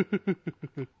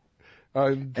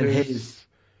 and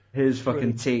his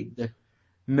fucking take, the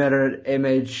mirror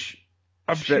image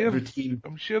strip routine.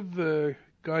 I'm sure the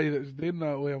guy that's doing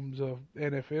that with him's a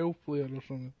NFL player or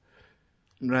something.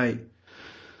 Right.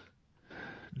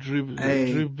 Drew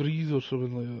Brees or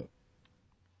something like that.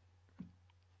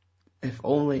 If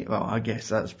only, well, I guess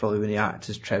that's probably when he acts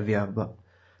as trivia, but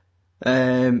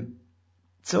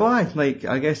so I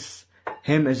guess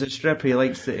him as a stripper, he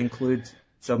likes to include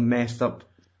some messed up,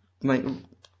 like,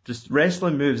 just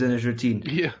wrestling moves in his routine.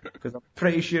 Yeah. Because I'm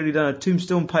pretty sure he done a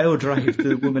tombstone pile drive to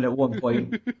the woman at one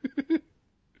point.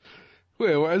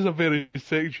 Well, it is a very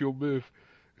sexual move.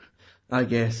 I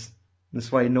guess.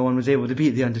 That's why no one was able to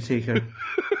beat The Undertaker.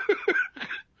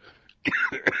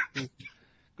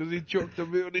 Because he choked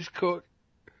him out on his cock.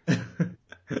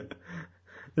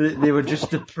 They were just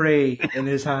the prey in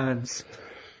his hands.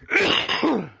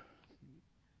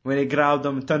 When he grabbed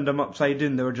them and turned them upside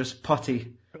down, they were just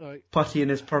putty. Right. Putty in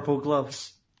his purple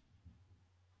gloves.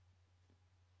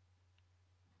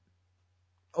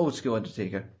 Old school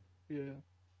Undertaker. Yeah.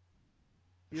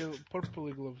 Yeah,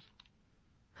 purpley gloves.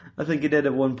 I think he did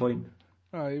at one point.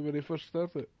 Aye, when he first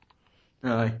started.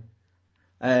 Aye.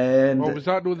 And was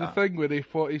that the thing where he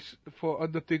fought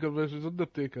Undertaker versus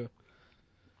Undertaker?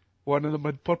 One of them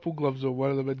had purple gloves on,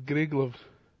 one of them had grey gloves.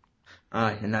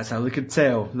 Aye, and that's how they could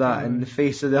tell that in the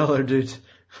face of the other dude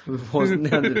wasn't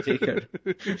the Undertaker.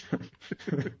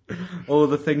 All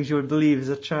the things you would believe as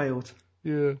a child.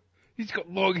 Yeah. He's got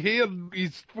long hair and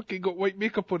he's fucking got white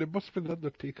makeup on, it must be the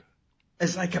Undertaker.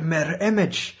 It's like a mirror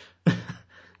image.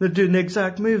 They're doing the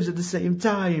exact moves at the same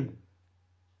time.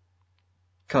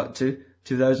 Cut to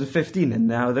 2015 and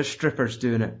now they're strippers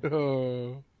doing it.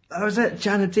 Oh. That was it.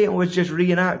 Channing Tatum was just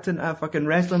reenacting a fucking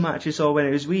wrestling match you saw when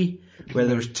it was wee, where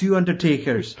there was 2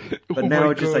 Undertakers. But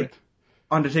now just like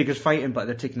Undertaker's fighting but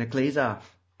they're taking the clothes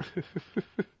off.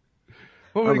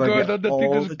 Oh my god,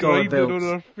 Undertaker's grinding on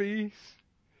her face.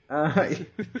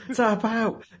 Tap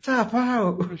out! Tap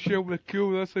out! Michelle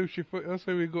McCool, that's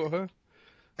how we got her.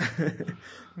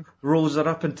 Rolls her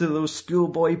up into those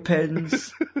schoolboy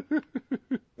pins.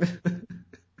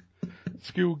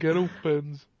 Schoolgirl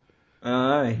pins.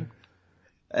 Aye.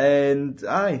 And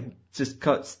just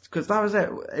cuts, because that was it.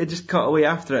 It just cut away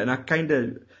after it, and I kind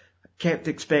of kept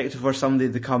expecting for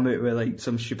somebody to come out with like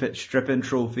some stupid stripping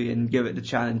trophy and give it to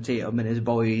Channing Tatum and his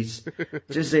boys.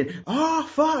 Just saying, oh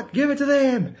fuck, give it to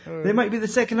them. They might be the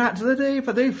second act of the day,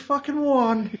 but they fucking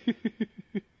won.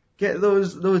 Get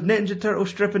those Ninja Turtle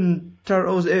stripping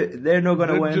turtles out. They're not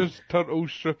gonna win. Ninja Turtle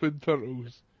stripping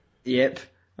turtles. Yep.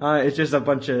 It's just a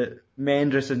bunch of men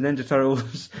dressed as Ninja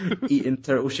Turtles eating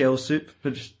turtle shell soup.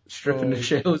 They're just stripping the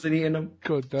shells and eating them.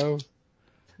 God damn.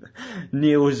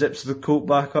 Neil zips the coat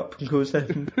back up and goes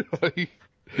in.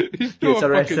 He's not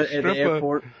a fucking stripper. At the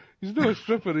airport. He's not a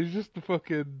stripper, he's just a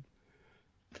fucking...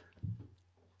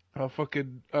 a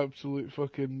fucking absolute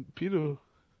fucking pedo.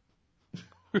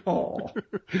 Oh.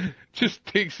 Just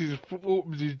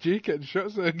opens his jacket and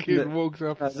shuts it again and walks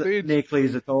off the stage. No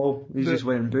clothes at all. He's just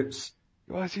wearing boots.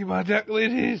 You want to see my dick,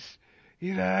 ladies? He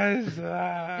has. He's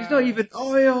not even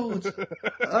oiled.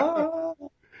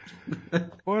 Oh.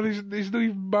 Or he's not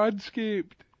even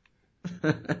manscaped.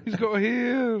 He's got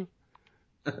hair.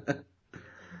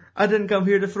 I didn't come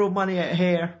here to throw money at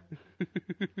hair.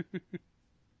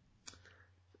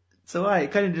 So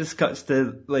it kind of just cuts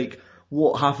to like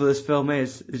what half of this film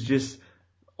is just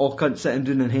all cunts sitting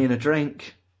down and having a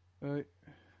drink. Right.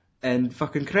 And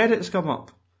fucking credits come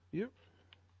up. Yep.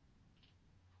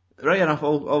 Right enough,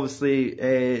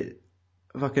 obviously,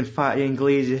 fucking Fatty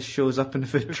Iglesias shows up in the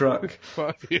food truck.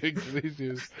 Fatty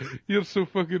Iglesias. You're so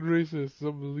fucking racist. It's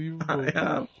unbelievable. I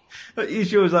am. But he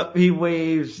shows up, he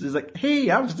waves, he's like, hey,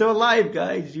 I'm still alive,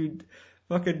 guys, you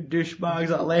fucking douchebags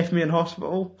that left me in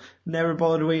hospital. Never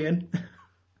bothered waiting.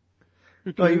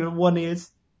 Not even one is.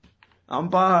 I'm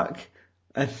back.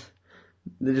 And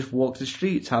they just walk the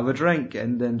streets, have a drink,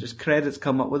 and then just credits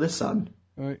come up with the sun.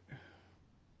 Right.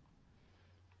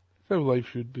 That's how life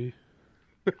should be.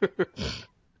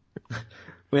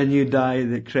 When you die,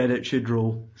 the credit should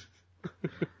roll.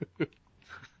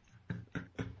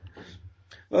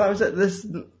 Well, that was it.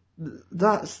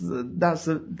 That's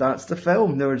the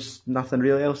film. There was nothing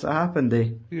really else that happened.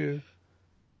 They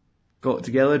got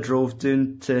together, drove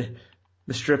down to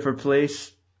the stripper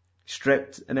place,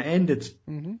 stripped, and it ended.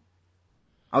 Mm-hmm.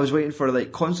 I was waiting for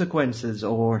like consequences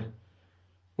or.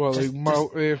 Well,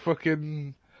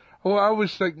 fucking. Well, I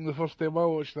was thinking the first time I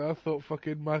watched it, I thought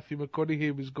fucking Matthew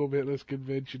McConaughey was going at this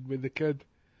convention with the kid.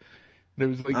 And it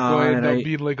was like going to end up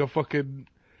being like a fucking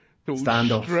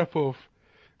standoff. Strip off.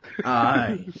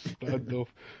 Aye. Standoff.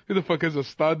 Who the fuck is a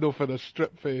standoff in a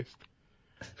strip fest?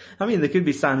 I mean, they could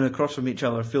be standing across from each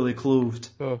other, fully clothed.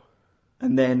 Oh.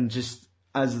 And then just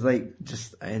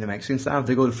in a Mexican style,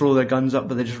 they go to throw their guns up,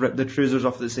 but they just rip their trousers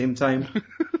off at the same time.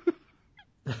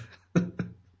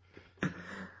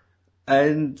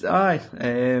 And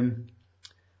I'm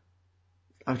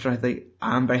trying to think.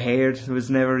 Amber Heard was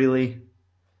never really.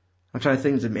 I'm trying to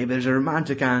think that maybe there's a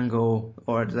romantic angle,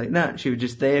 or it's like nah, she was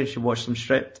just there. She watched them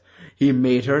stripped. He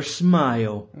made her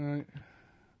smile. Right.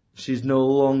 She's no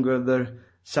longer the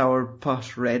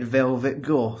sourpuss red velvet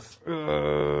goth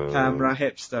camera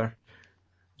hipster.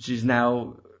 She's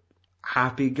now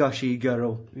happy gushy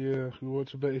girl. Yeah, who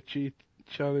wants a bit of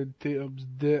Channing Tatum's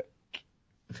dick.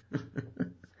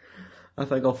 I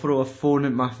think I'll throw a phone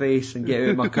in my face and get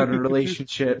out of my current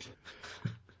relationship.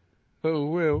 Oh,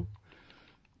 well.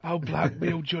 I'll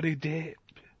blackmail Johnny Depp.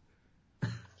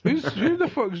 Who the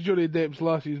fuck's Johnny Depp's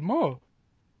lassie's ma?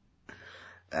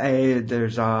 He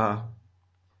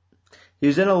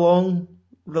was in a long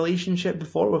relationship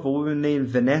before with a woman named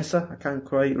Vanessa. I can't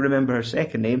quite remember her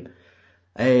second name.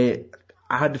 I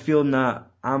had the feeling that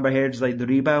Amber Heard's like the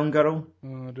rebound girl.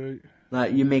 Oh, right.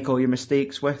 That you make all your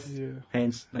mistakes with. Yeah.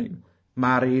 Hence, like,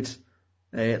 married,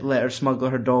 let her smuggle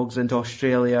her dogs into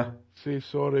Australia. Say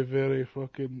sorry very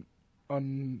fucking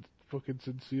unfucking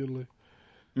sincerely.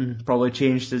 Probably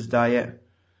changed his diet.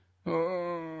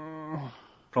 Oh.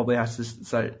 Probably has to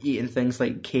start eating things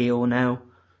like kale now.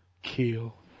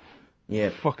 Kale. Yeah.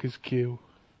 Fuck is kale.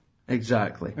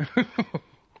 Exactly.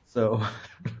 So,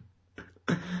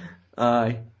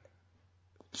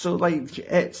 so like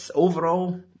it's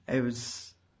overall it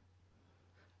was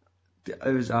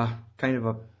a kind of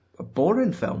a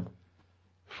boring film.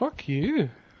 Fuck you.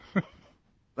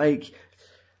 Like,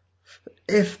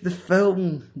 if the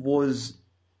film was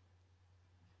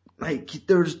like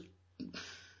there's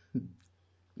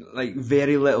like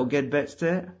very little good bits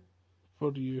to it.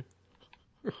 For you.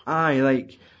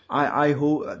 I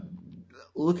hope,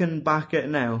 looking back at it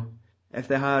now, if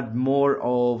they had more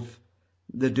of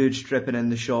the dude stripping in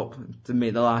the shop to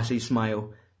make the lassie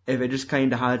smile, if it just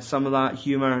kind of had some of that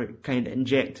humour kind of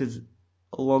injected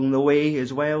along the way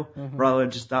as well, rather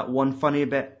than just that one funny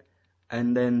bit,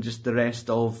 and then just the rest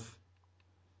of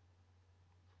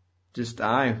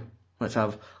let's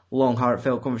have long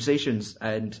heartfelt conversations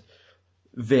and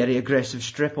very aggressive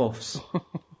strip-offs.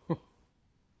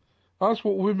 That's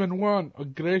what women want,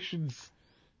 aggressions.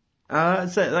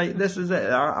 That's it. Like, this is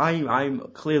it. I'm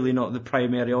clearly not the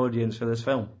primary audience for this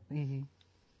film.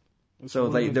 Mm-hmm. So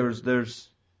like,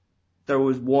 there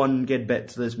was one good bit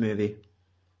to this movie,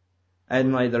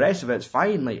 and like the rest of it's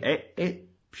fine. Like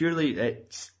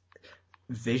it's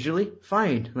visually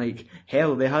fine. Like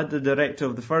hell, they had the director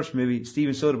of the first movie,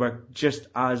 Steven Soderbergh, just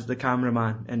as the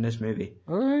cameraman in this movie.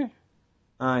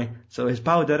 Aye. So his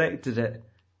pal directed it,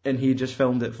 and he just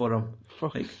filmed it for him.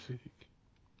 Fuck's sake.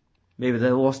 Maybe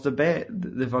they lost a bet.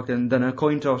 They fucking done a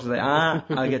coin toss. Like,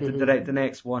 I get to direct the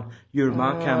next one. You're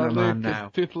my cameraman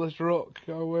now. Toothless Rock,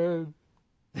 I win.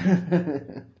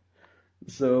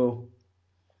 So,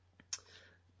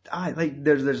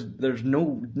 there's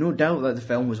no doubt that the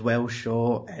film was well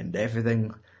shot and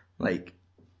everything. Like,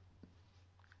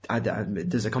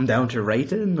 does it come down to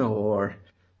writing or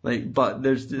like? But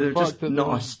there's just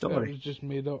not a story. It was just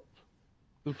made up.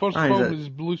 The first film is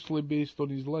loosely based on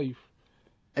his life.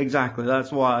 Exactly,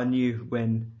 that's what I knew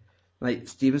when, like,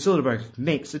 Steven Soderbergh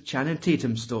makes a Channing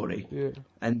Tatum story,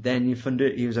 and then you find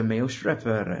out he was a male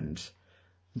stripper,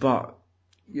 but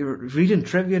you're reading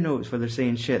trivia notes where they're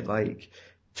saying shit like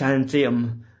Channing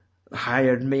Tatum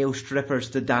hired male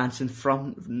strippers to dance in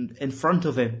front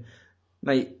of him,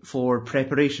 like, for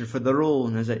preparation for the role,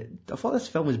 and I thought this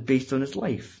film was based on his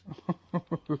life.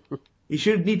 He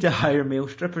should need to hire male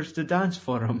strippers to dance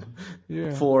for him,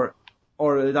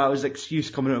 or that was an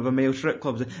excuse coming out of a male strip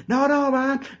club. No,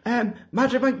 man,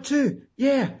 Magic Mike 2,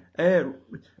 yeah.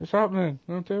 What's happening?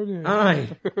 I'll tell you. Aye.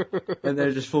 And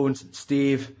they're just phones,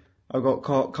 Steve, I got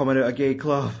caught coming out of a gay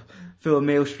club full of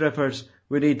male strippers.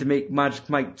 We need to make Magic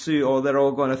Mike 2 or they're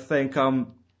all going to think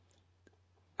I'm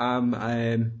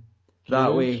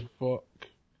that way. Fuck.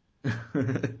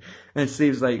 And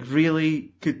Steve's like,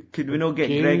 really? Could we not get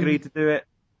Gregory to do it?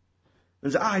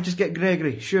 And he's like, just get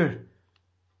Gregory, sure.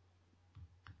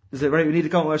 Is it right? We need to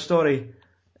come up with a story.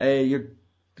 You're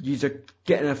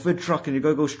getting a food truck and you're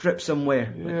going to go strip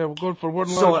somewhere. Yeah, we're going for one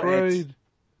last ride.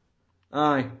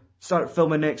 Aye. Start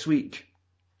filming next week.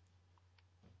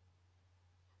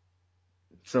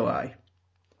 So aye.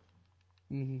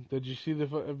 Did you see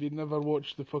have you never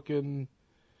watched the fucking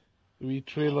wee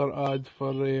trailer ad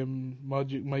for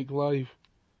Magic Mike Live?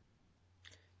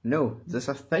 No. Is this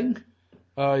a thing?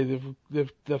 Aye,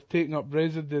 they're taking up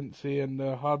residency in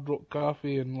the Hard Rock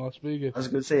Cafe in Las Vegas. I was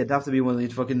going to say, it'd have to be one of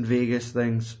these fucking Vegas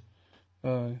things.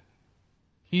 Aye.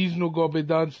 He's no got to be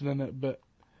dancing in it, but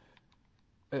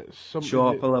it's something. Show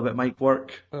up a little bit, mic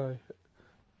work. Aye.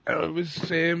 It was,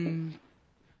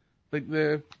 like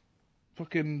the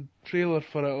fucking trailer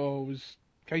for it all was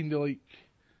kind of like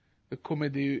the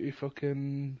comedy out of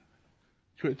fucking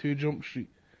 22 Jump Street.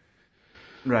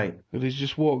 Right. And he's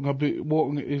just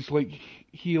it's like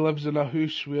he lives in a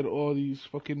house where all these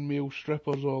fucking male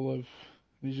strippers all live.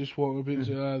 And he's just walking about and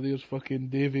saying, there's fucking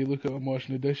Davey, look at him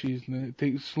washing the dishes. And then it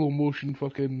takes slow motion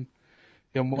fucking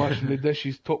him washing the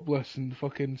dishes topless and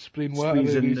fucking spraying water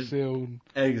in his cell.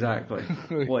 Exactly.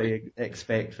 What you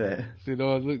expect there. You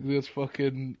know, look, there's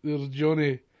Johnny.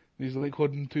 And he's like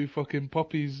holding two fucking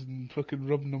puppies and fucking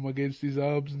rubbing them against his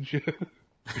abs and shit.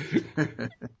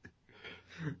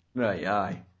 Right,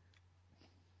 aye.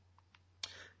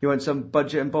 You want some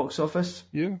budget and box office?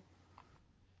 Yeah.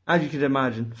 As you could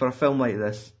imagine, for a film like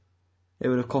this, it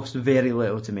would have cost very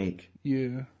little to make.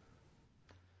 Yeah.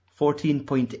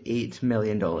 $14.8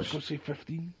 million. I was going to say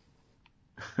 15.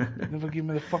 Never give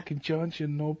me the fucking chance, you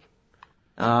knob.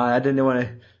 I didn't want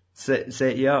to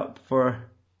set you up for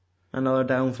another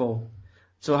downfall.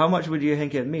 So how much would you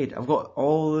think it made? I've got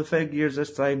all the figures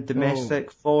this time,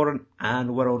 domestic, foreign,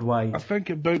 and worldwide. I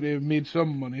think about it made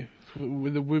some money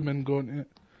with the women going to it.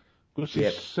 Go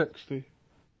say 60.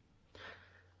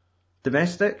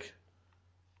 Domestic?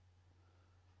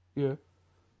 Yeah.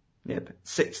 Yep,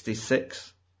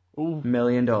 $66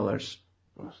 million. Bastard.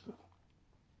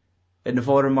 In the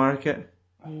foreign market?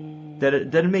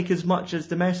 Did it make as much as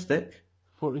domestic?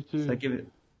 42. So I give it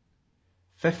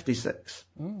 56.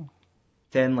 Oh.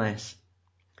 10 less.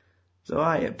 So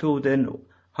it pulled in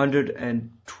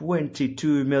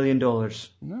 $122 million.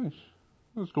 Nice.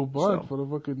 That's not bad for a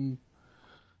fucking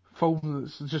film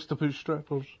that's just about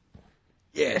strippers.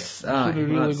 Yes, aye. Should have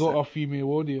really got a female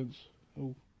audience.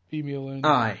 Female and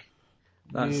aye.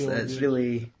 It's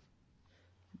really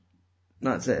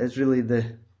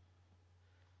the,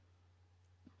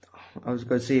 I was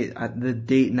going to say the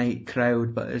date night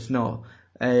crowd, but it's not.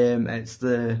 It's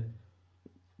the,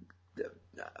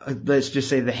 let's just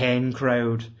say the hen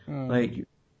crowd. Like,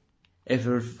 if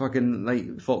they're fucking,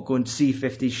 like, folk going to see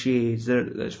 50 Shades,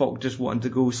 there's folk just wanting to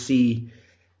go see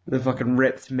the fucking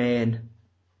ripped men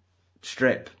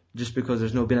strip, just because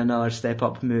there's not been another Step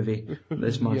Up movie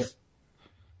this month.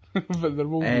 But there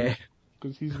won't be,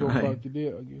 because he's going back to date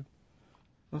again.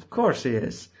 Of course he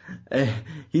is.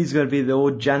 He's going to be the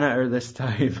old janitor this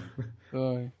time.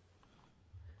 Aye.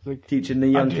 Like, teaching the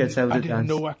young kids how to dance. I didn't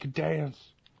know I could dance.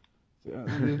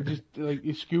 They just, like,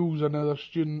 he schools another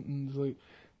student and it's like,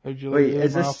 how'd you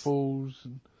like them apples?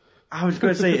 And... I was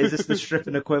going to say, is this the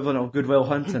stripping equivalent of Good Will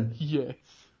Hunting? Yes.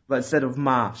 But instead of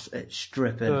maths, it's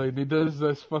stripping. And he does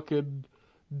this fucking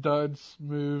dance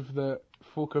move that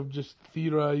folk have just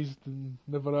theorised and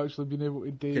never actually been able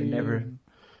to do. Could never.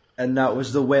 And that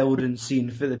was the Weldon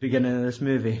scene for the beginning of this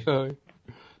movie.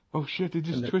 Oh shit, he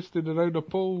just twisted around a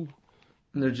pole.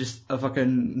 And they're just a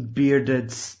fucking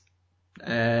bearded,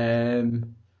 their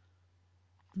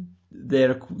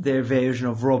version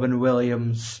of Robin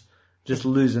Williams just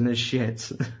losing his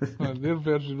shit. Their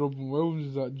version of Robin Williams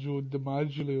is that Joe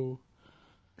DiMaggio.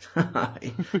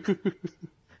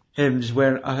 Him just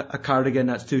wearing a cardigan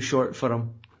that's too short for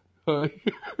him.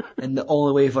 And the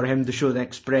only way for him to show the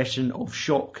expression of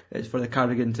shock is for the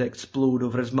cardigan to explode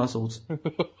over his muscles.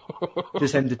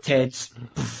 Just him to tense.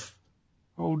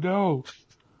 Oh no.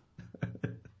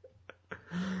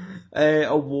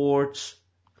 Awards.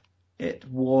 It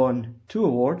won 2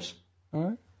 awards.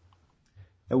 Huh?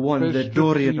 It won the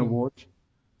Dorian Award.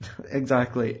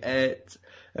 Exactly. It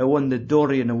won the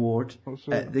Dorian Award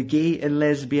at the Gay and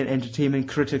Lesbian Entertainment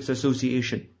Critics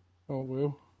Association. Oh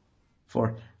well.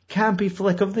 For Campy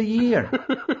Flick of the Year.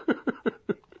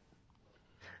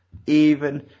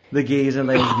 Even the gays and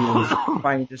lesbians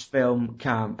find this film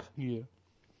camp. Yeah.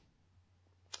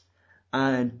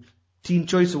 And Teen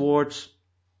Choice Awards.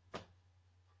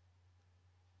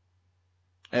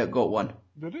 It got 1.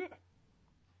 Did it?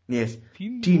 Yes.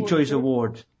 Teen Choice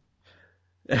Award.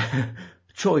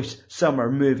 Choice Summer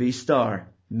Movie Star.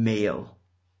 Male.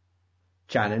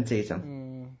 Channing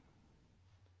Tatum.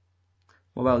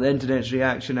 What about the internet's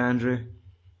reaction, Andrew?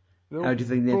 How do you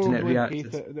think the internet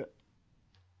reacted?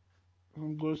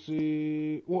 I'm going to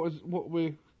say... What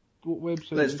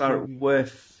website? Let's start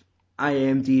with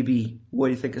IMDb. What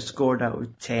do you think it scored out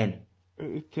of 10?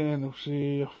 Out of 10, I'll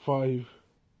say a 5.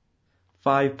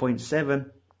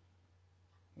 5.7.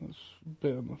 That's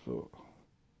better than I thought.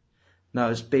 That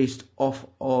was based off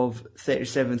of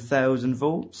 37,000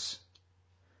 votes.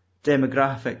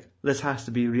 Demographic. This has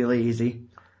to be really easy.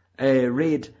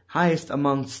 Rated highest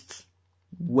amongst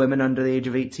women under the age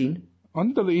of 18.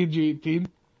 Under the age of 18?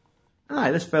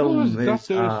 Aye, this film is...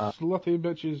 slutty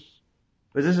bitches.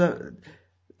 Was this to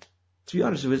be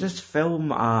honest, was this film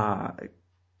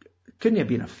couldn't have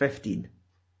been a 15?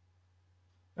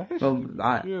 Well,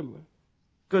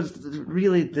 because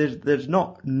really there's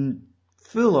not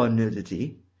full-on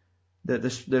nudity.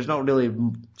 There's not really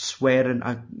swearing.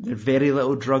 There's very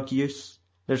little drug use.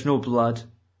 There's no blood.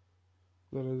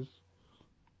 There is.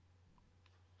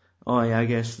 Oh yeah, I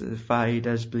guess the Faye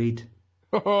does bleed.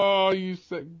 Oh, you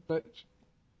sick bitch.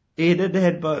 He did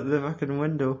headbutt the fucking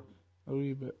window. A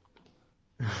wee bit.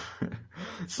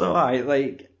 So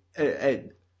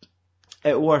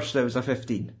at worst it was a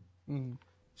 15. Mm.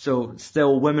 So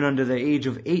still women under the age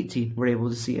of 18 were able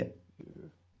to see it. Yeah.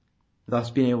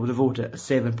 Thus being able to vote it a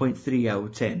 7.3 out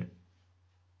of 10.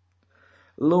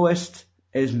 Lowest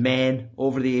is men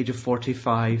over the age of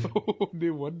 45. Oh,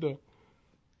 no wonder.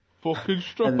 Fucking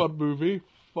stripper movie.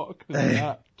 Fuck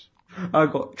that. I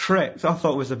got tricked. I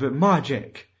thought it was about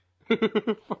magic.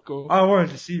 Fuck off. I wanted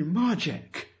to see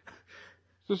magic.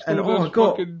 Just and oh,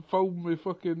 fucking film with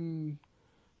fucking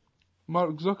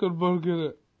Mark Zuckerberg in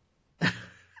it.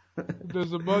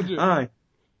 There's a magic. Aye.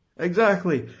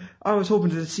 Exactly. I was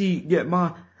hoping to get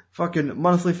my fucking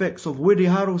monthly fix of Woody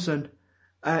Harrelson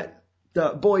at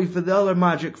that boy for the other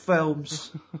magic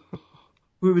films.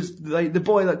 Who was like the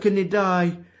boy that couldn't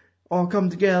die, all come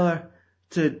together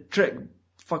to trick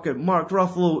fucking Mark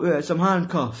Ruffalo out of some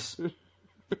handcuffs.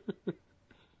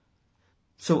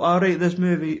 So I'll rate this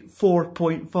movie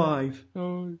 4.5.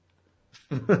 Oh.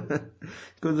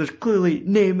 Because there's clearly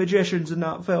no magicians in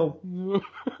that film. No.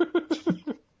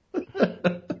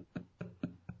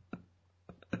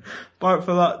 Apart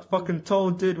from that fucking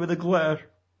tall dude with a glitter.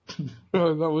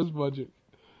 Oh, that was magic.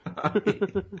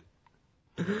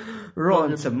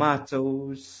 Rotten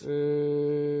Tomatoes.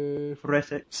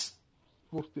 Critics.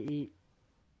 48.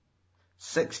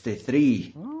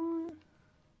 63. Oh.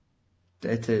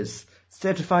 It is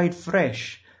certified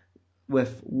fresh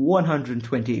with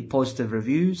 128 positive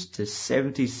reviews to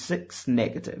 76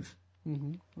 negative.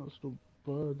 That's not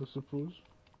bad, I suppose.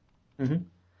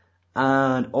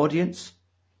 And audience?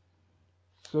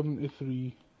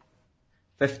 73.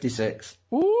 56.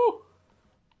 Ooh!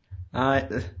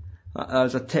 That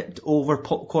was a tipped over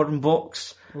popcorn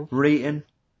box rating.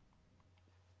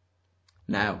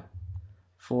 Now,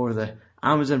 for the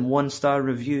Amazon 1-star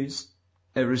reviews,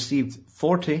 it received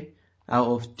 40 out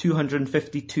of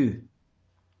 252.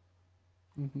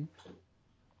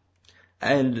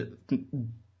 And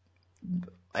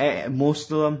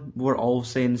most of them were all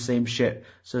saying the same shit,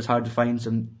 so it's hard to find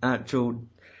some actual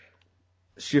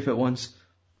stupid ones.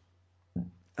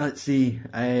 Let's see.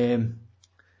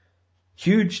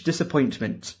 Huge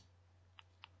disappointment.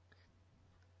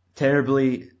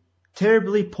 Terribly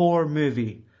Terribly poor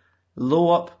movie. Low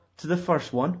up to the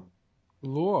first one.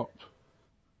 Low up?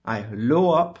 Aye,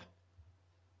 low up.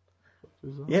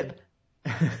 What is that?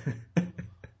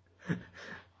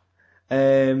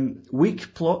 Yep.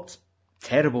 Weak plot.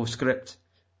 Terrible script.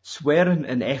 Swearing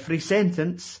in every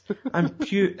sentence. And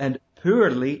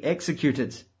poorly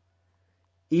executed.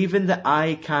 Even the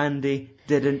eye candy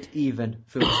didn't even.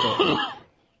 Full stop.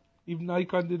 Even the eye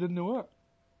candy didn't know what?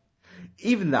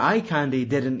 Even the eye candy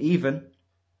didn't even.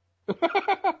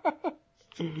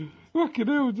 Fucking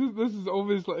hell, this is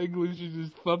obviously English is his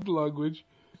third language.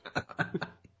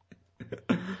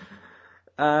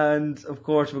 And, of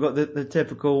course, we've got the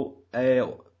typical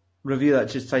review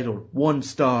that's just titled 1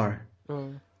 star.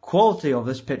 Quality of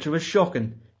this picture was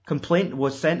shocking. Complaint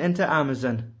was sent into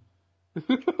Amazon.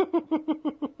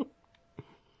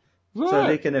 So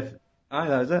they can if... Aye,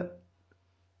 that was it.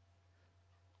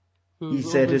 He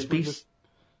said his piece.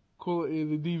 Quality of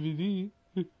the DVD.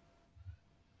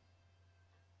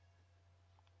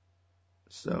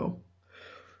 So,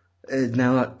 it's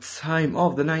now that time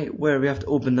of the night where we have to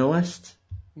open the list.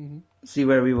 Mm-hmm. See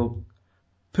where we will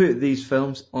put these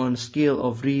films on a scale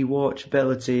of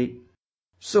rewatchability.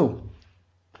 So,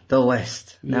 the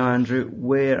list. Yeah. Now, Andrew,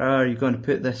 where are you going to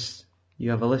put this?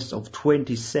 You have a list of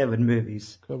 27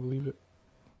 movies. Can't believe it.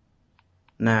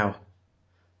 Now,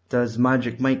 does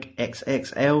Magic Mike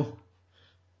XXL?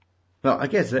 Well, I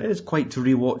guess it is quite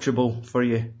rewatchable for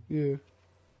you. Yeah.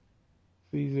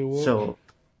 Easy to watch. So,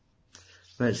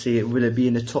 let's see, will it be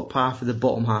in the top half or the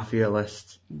bottom half of your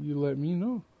list? You let me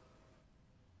know.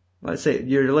 Let's say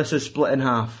your list is split in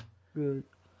half. Right.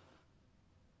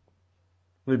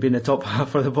 Will it be in the top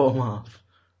half or the bottom half?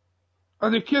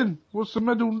 Anakin, what's the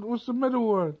middle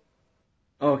one?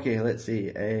 Okay, let's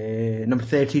see. Number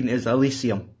 13 is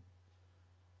Elysium.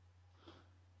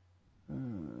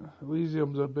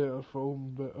 Elysium's a better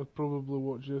film, but I'd probably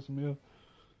watch this more.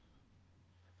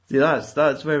 See,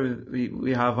 that's where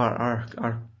we have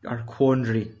our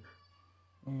quandary.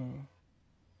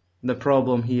 The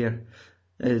problem here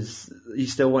is you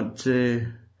still want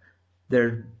to...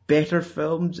 They're better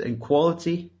films in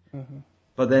quality,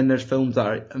 but then there's films that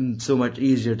are so much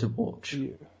easier to watch.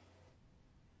 Yeah.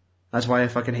 That's why I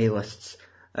fucking hate lists.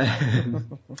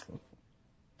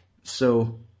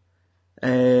 So, are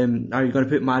you going to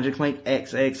put Magic Mike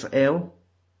XXL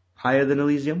higher than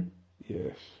Elysium?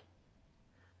 Yes.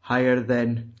 Higher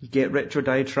than Get Rich or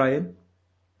Die Trying?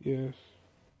 Yes.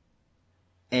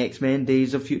 X-Men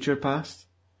Days of Future Past?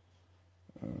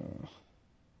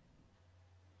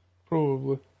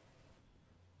 Probably.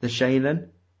 The Shining?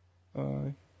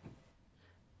 Aye.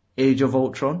 Age of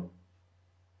Ultron?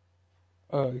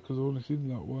 Aye, because I've only seen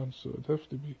that once, so it'd have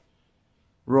to be.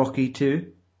 Rocky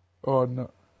 2? Oh,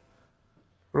 no.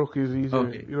 Rocky's easy.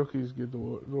 Okay. Rocky's good to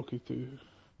watch. Rocky 2.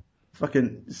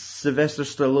 Fucking Sylvester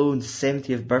Stallone's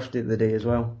 70th birthday the day as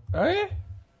well. Aye?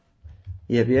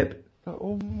 Yep. That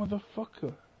old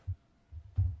motherfucker.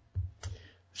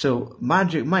 So,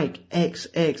 Magic Mike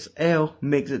XXL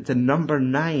makes it to number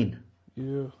 9.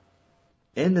 Yeah.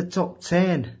 In the top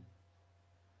 10.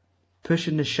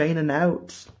 Pushing The Shining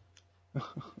out.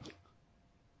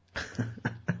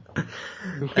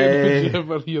 When did you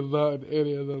ever hear that in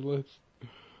any other list?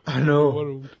 I know. In the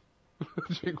world?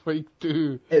 Magic Mike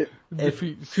 2. If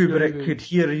Kubrick could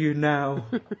hear you now.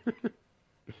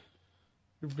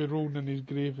 He'd be rolling in his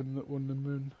grave on the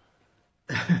moon.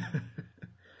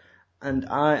 And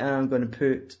I am going to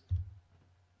put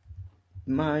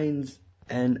mine's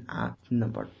in at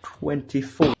number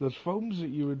 24. There's films that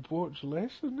you would watch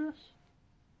less than this?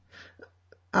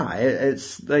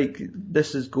 It's like,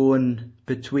 this is going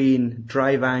between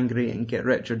Drive Angry and Get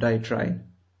Rich or Die Trying.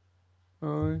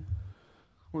 Aye.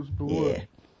 What's below it?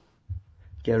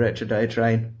 Get Rich or Die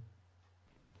Trying.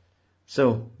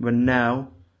 So, we're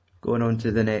now going on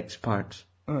to the next part.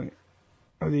 Aye.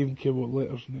 I didn't even care what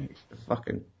letters next.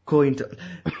 Fucking going to...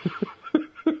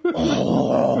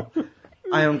 Oh,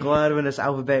 I am glad when this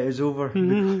alphabet is over.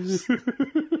 Because...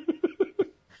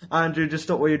 Andrew, just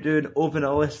stop what you're doing. Open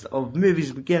a list of movies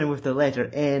beginning with the letter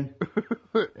N.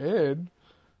 N?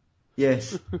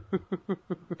 Yes.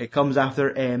 It comes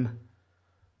after M.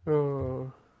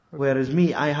 Oh. Whereas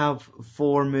me, I have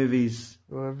 4 movies.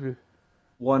 Oh, have you?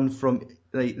 One from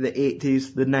like the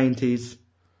 80s, the 90s,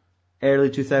 early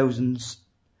 2000s,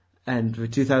 and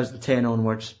 2010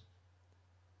 onwards.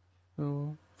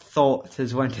 Oh. Thought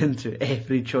has went into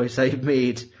every choice I've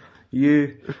made.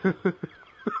 You...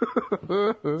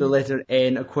 The letter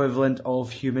N equivalent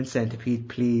of Human Centipede,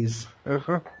 please.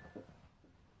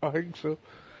 I think so.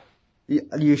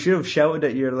 You should have shouted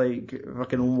at your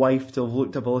fucking wife to have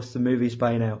looked up a list of movies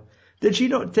by now. Did she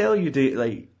not tell you to,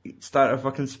 like, start a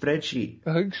fucking spreadsheet?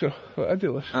 I think so. I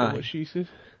did listen to what she said.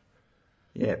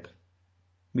 Yep.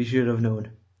 We should have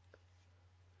known.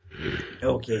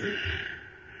 Okay.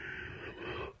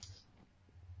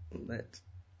 Let's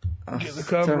get the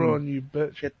camera on, you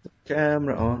bitch. Get the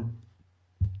camera on.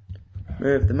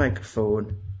 Move the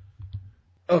microphone.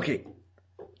 Okay.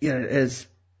 Yeah, it is.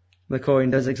 The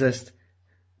coin does exist.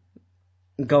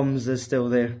 Gums is still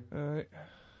there. Alright.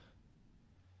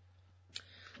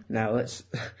 Now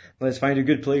let's find a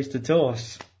good place to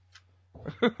toss.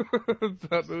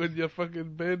 That in your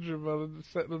fucking bedroom or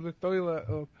sitting on the toilet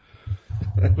or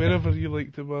wherever you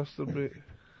like to masturbate.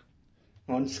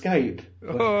 On Skype.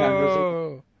 With cameras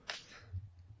on.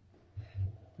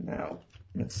 Now,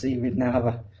 let's see, we'd now have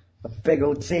a big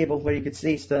old table where you could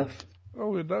see stuff.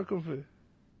 Oh, where'd that come from?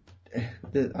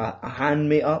 A hand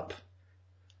made up.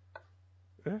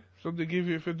 Eh? Somebody gave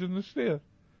you it for doing the stair?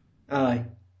 Aye.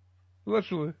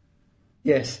 Literally?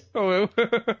 Yes. Oh well.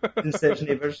 In Stitch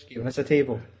Neighbours gave us a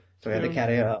table, so we had to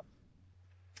carry it up.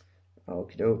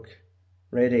 Okie doke.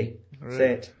 Ready. Right.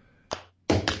 Set.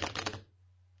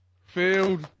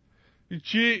 Failed. You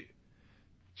cheat.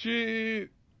 Cheat.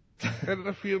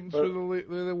 Interference with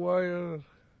the wire.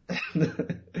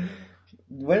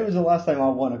 When was the last time I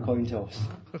won a coin toss?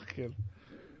 Okay.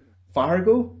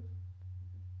 Fargo?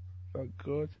 Thank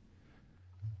God.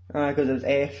 Because it was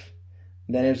F.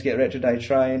 Then it was Get Rich or Die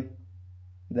Trying.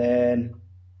 Then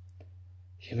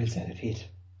Human Centipede.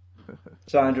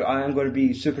 So Andrew, I am going to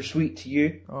be super sweet to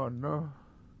you. Oh no.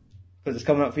 Because it's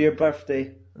coming up for your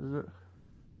birthday. Is it?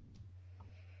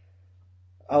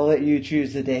 I'll let you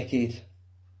choose the decade.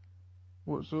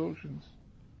 What's the options?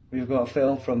 We've got a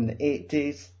film from the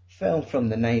 80s, film from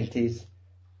the 90s,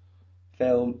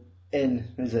 film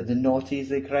in, is it the noughties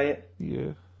they cry it?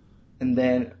 Yeah. And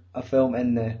then a film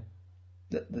in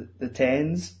the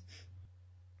tens.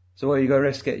 So what, you gotta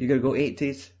risk it? You gotta go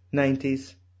 80s,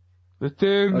 90s? The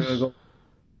tens. Or you go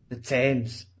the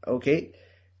tens. Okay.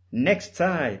 Next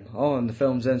time on the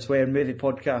Films and Swear Movie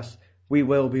Podcast, we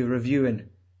will be reviewing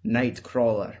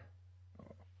Nightcrawler.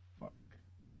 Oh, fuck.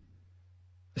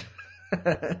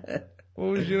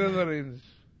 What was your other range?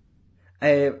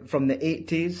 From the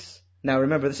 80s. Now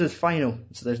remember, this is final,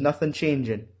 so there's nothing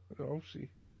changing. I'll see.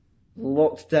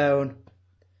 Locked down.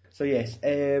 So yes,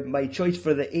 my choice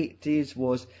for the 80s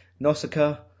was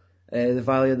Nausicaa, The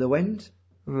Valley of the Wind.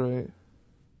 Right.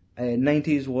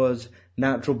 90s was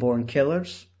Natural Born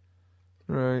Killers.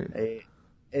 Right.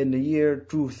 In the year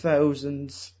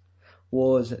 2000s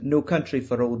was No Country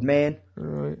for Old Men.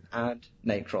 Right. And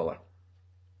Nightcrawler.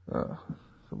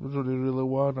 It was only really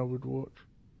one I would watch.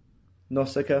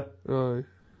 Nausicaa. Aye.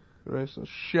 The rest are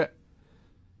shit.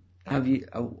 Have you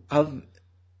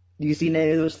seen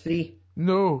any of those three?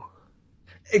 No.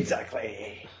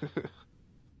 Exactly.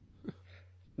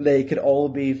 They could all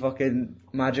be fucking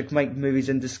Magic Mike movies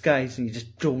in disguise and you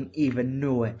just don't even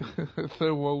know it.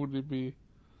 There would be.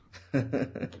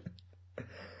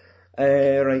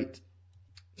 Right.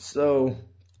 So,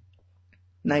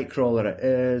 Nightcrawler it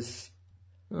is.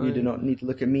 Aye. You do not need to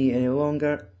look at me any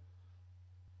longer.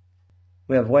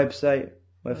 We have a website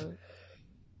with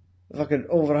fucking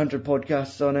over 100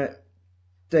 podcasts on it.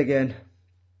 Dig in.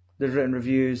 There's written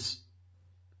reviews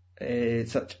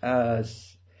such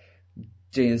as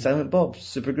Jay and Silent Bob,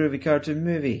 Super Groovy Cartoon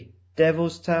Movie,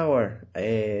 Devil's Tower,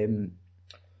 The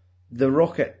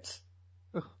Rocket,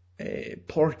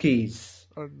 Porky's.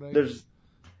 Oh, nice. There's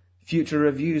future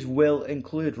reviews will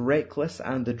include Reckless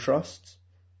and The Trust.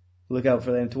 Look out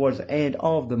for them towards the end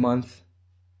of the month.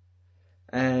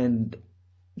 And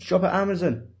shop at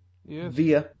Amazon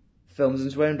via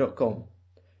filmsandswearing.com.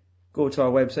 Go to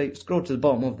our website, scroll to the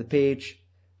bottom of the page,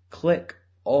 click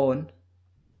on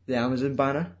the Amazon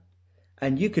banner,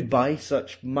 and you could buy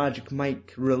such Magic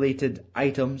Mike related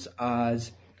items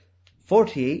as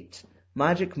 48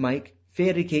 Magic Mike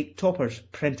fairy cake toppers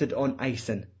printed on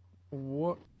icing.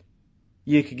 What?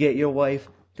 You could get your wife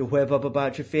to whip up a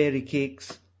batch of fairy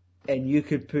cakes, and you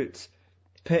could put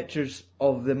pictures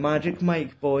of the Magic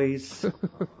Mike boys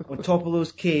on top of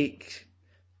those cakes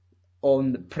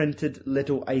on printed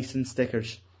little icing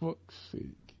stickers. Fuck's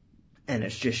sake. And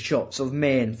it's just shots of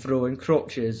men throwing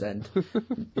crotches and the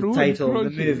Throwing title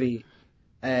crotches. of the movie.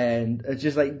 And it's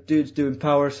just like dudes doing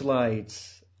power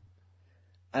slides.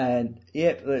 And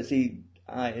yep, let's see,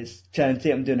 it's Channing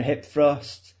Tatum doing a hip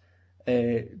thrust.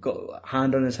 Got a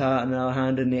hand on his hat and another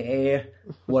hand in the air.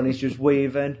 One is just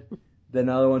waving. Then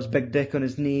the other one's big dick on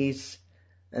his knees.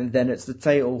 And then it's the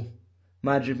title,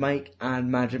 Magic Mike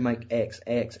and Magic Mike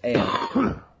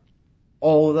XXL.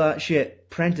 All that shit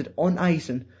printed on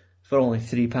icing for only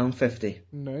 £3.50.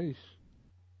 Nice.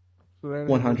 So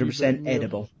 100%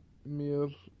 edible. More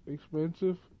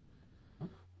expensive.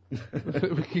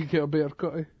 We can get a better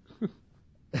cutty.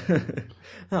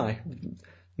 Aye.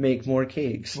 Make more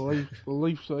cakes.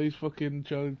 Life-size fucking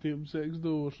Channing Tatum sex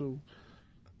doll or something.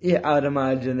 Yeah, I'd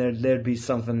imagine there'd be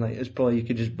something like this. Probably you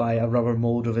could just buy a rubber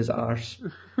mould of his arse.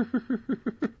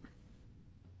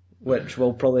 Which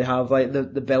will probably have like the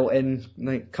built-in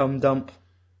like cum dump.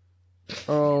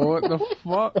 Oh, what the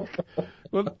fuck?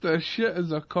 What the shit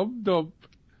is a cum dump?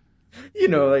 You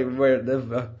know, like where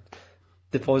they've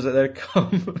deposit their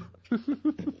cum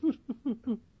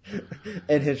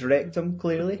in his rectum,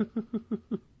 clearly.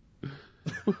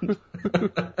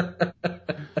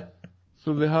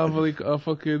 So they have like a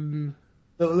fucking...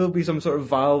 There'll be some sort of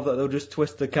valve that they'll just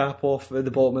twist the cap off at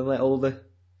the bottom and let all the...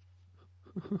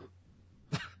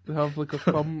 They have like a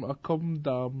cum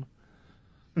dam.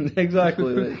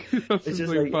 Exactly. Like, it's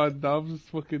just like Van Damme's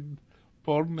fucking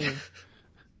porn name.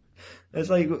 It's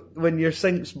like when your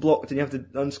sink's blocked and you have to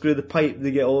unscrew the pipe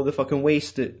to get all the fucking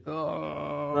waste out.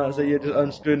 Oh. That's how you're just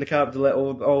unscrewing the cap to let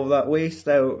all that waste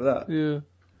out. That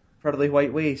pearly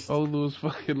white waste. All those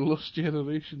fucking lost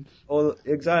generations.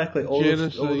 Exactly. All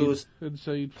those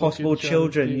possible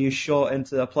children you shot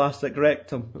into a plastic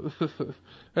rectum.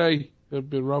 Hey, it'd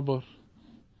be rubber.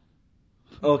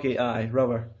 Okay, aye,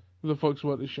 rubber. Who the fuck's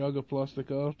want to shag a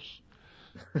plastic arse?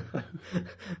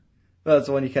 That's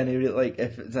the one you kind of really like.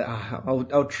 If it's like,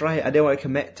 I'll try it. I don't want to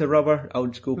commit to rubber. I'll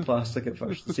just go plastic at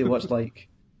first to see what it's like.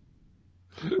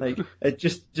 Like it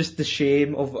just the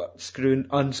shame of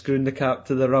unscrewing the cap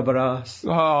to the rubber ass.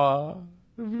 Ah,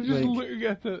 just like, looking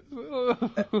at it.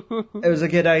 It was a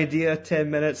good idea 10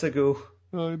 minutes ago.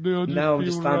 Now I'm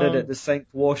just standing at the sink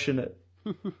washing it.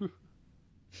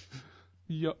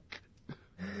 Yuck.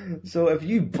 So if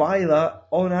you buy that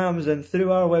on Amazon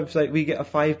through our website, we get a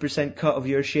 5% cut of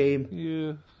your shame.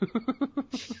 Yeah.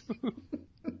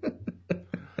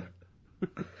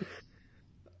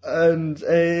 And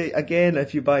again,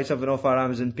 if you buy something off our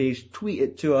Amazon page, tweet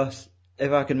it to us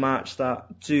if I can match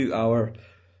that to our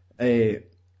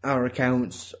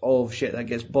accounts of shit that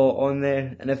gets bought on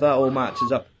there. And if that all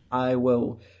matches up, I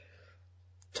will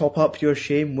top up your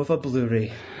shame with a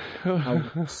Blu-ray.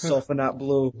 I'll soften that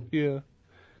blow. Yeah.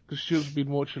 Because she's been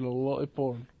watching a lot of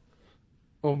porn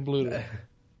on Blu-ray.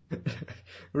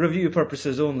 Review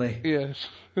purposes only. Yes.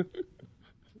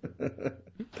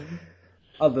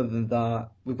 Other than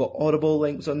that, we've got Audible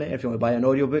links on there if you want to buy an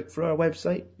audiobook for our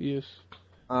website. Yes.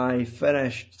 I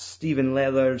finished Stephen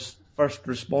Leather's First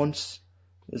Response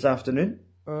this afternoon.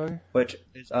 Aye. Which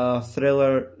is a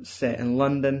thriller set in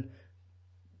London,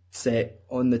 set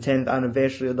on the 10th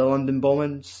anniversary of the London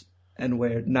bombings, and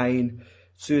where 9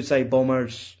 suicide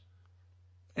bombers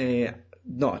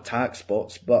not attack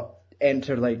spots, but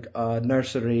enter like a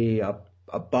nursery, a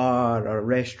bar, or a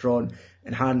restaurant,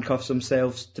 and handcuff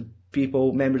themselves to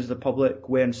people, members of the public,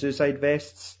 wearing suicide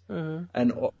vests,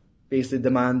 and basically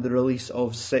demand the release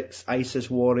of 6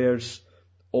 ISIS warriors,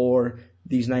 or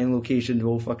these 9 locations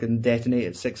will fucking detonate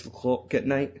at 6 o'clock at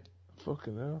night.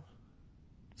 Fucking hell.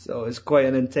 So it's quite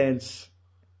an intense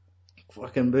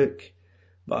fucking book.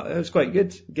 But it was quite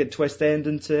good. Good twist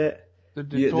ending to it. Did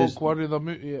they talk one of them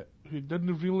out yet? Who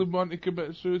didn't really want to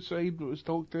commit suicide but was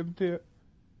talked into it?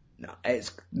 No,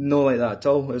 it's not like that at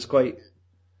all. It's quite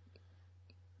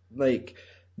like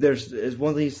it's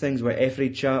one of these things where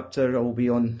every chapter will be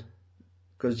on,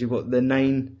 because you've got the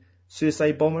 9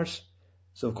 suicide bombers.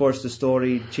 So of course the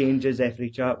story changes every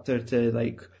chapter to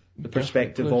like the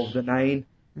perspective of the 9,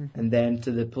 and then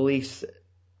to the police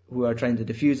who are trying to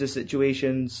defuse the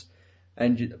situations.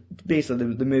 And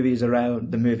basically the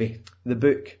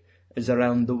book is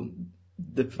around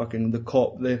the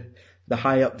cop, the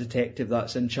high up detective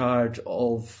that's in charge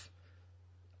of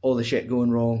all the shit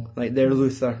going wrong. Like they're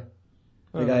Luther,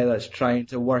 the guy that's trying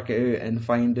to work it out and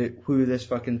find out who this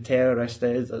fucking terrorist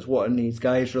is that's wanting these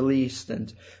guys released,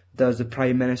 and does the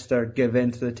Prime Minister give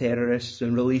in to the terrorists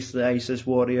and release the ISIS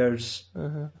warriors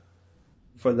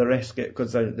for the risk?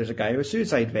 Because there's a guy with a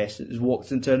suicide vest that just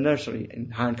walked into a nursery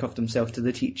and handcuffed himself to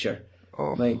the teacher.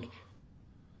 Like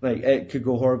it could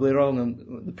go horribly wrong,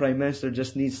 and the Prime Minister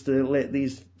just needs to let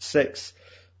these 6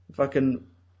 fucking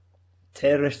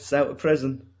terrorists out of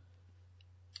prison.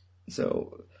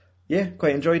 So yeah,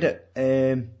 quite enjoyed it.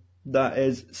 That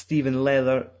is Stephen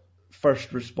Leather,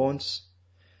 First Response.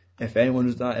 If anyone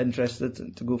is that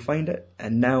interested, to go find it.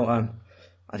 And now I'm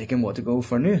thinking what to go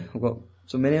for now. I've got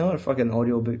so many other fucking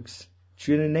audiobooks.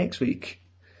 Tune in next week.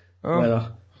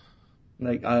 Whether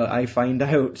I find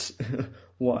out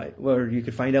where you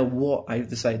could find out what I've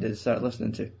decided to start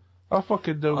listening to. I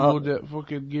fucking downloaded that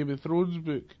fucking Game of Thrones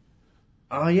book.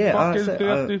 Oh yeah, fucking that's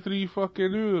it. 33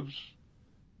 fucking hours.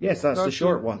 Yes, that's the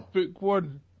short one. Book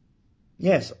one.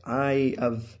 Yes, I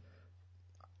have.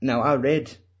 Now, I read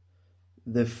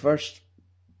the first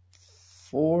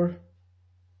 4,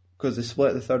 because they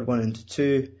split the third one into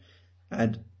 2,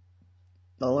 and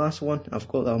the last one, I've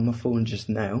got that on my phone just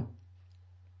now.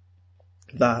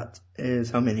 That is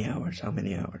how many hours?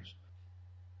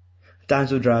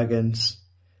 Dance with Dragons,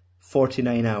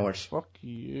 49 hours. Fuck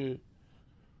you.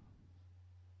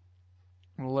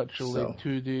 Literally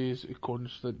 2 days of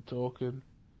constant talking.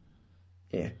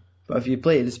 Yeah, but if you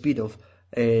play at the speed of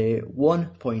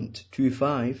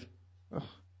 1.25, a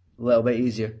little bit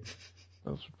easier.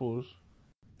 I suppose.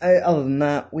 Other than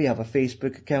that, we have a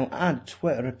Facebook account and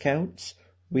Twitter accounts.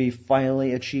 We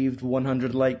finally achieved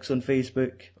 100 likes on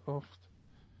Facebook. Oft.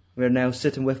 We're now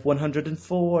sitting with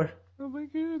 104. Oh my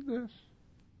goodness.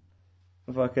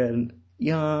 Fucking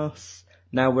yes.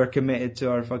 Now we're committed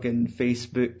to our fucking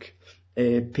Facebook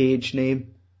page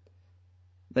name.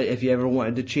 Like if you ever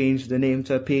wanted to change the name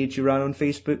to a page you ran on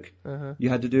Facebook, you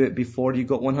had to do it before you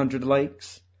got 100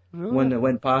 likes. Really? When it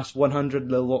went past 100,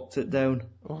 they locked it down.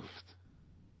 Oft.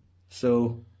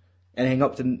 So anything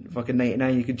up to fucking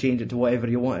 99, you could change it to whatever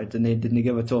you wanted, and they didn't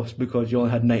give a toss because you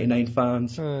only had 99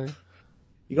 fans. Aye.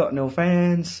 You got no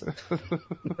fans.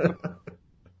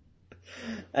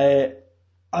 Other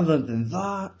than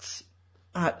that,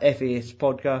 at FAS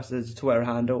Podcast is the Twitter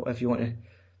handle if you want to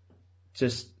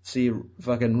just see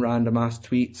fucking random ass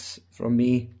tweets from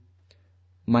me,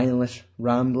 mindless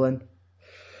rambling.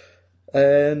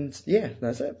 And yeah,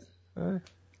 that's it. Aye.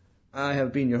 I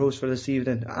have been your host for this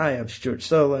evening. I am Stuart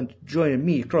Sutherland. Joining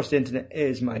me across the internet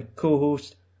is my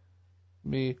co-host,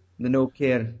 me, the no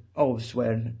caring, always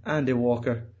swearing, Andy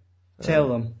Walker. Tell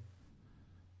them.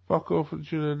 Fuck off and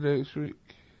tune in next week.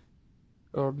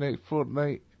 Or next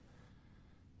fortnight.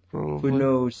 Probably. Who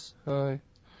knows? Aye.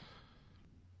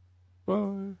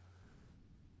 Bye.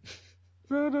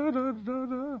 Da da da da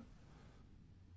da.